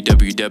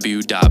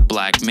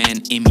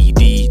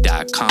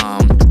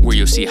 www.blackmenmed.com, where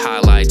you'll see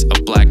highlights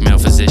of Black male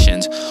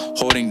physicians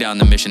holding down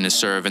the mission to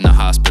serve in the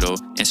hospital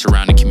and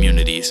surrounding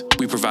communities.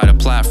 We provide a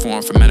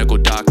platform for medical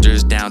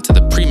doctors down to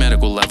the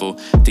pre-medical level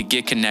to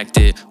get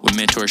connected with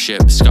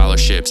mentorship,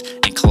 scholarships,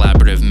 and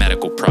collaborative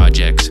medical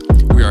projects.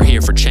 We are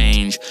here for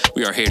change.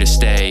 We are here to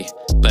stay.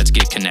 Let's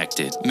get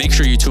connected. Make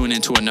sure you tune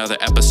into another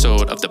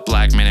episode of the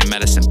Black Men in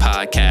Medicine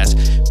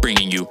podcast,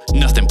 bringing you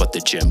nothing but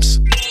the gems.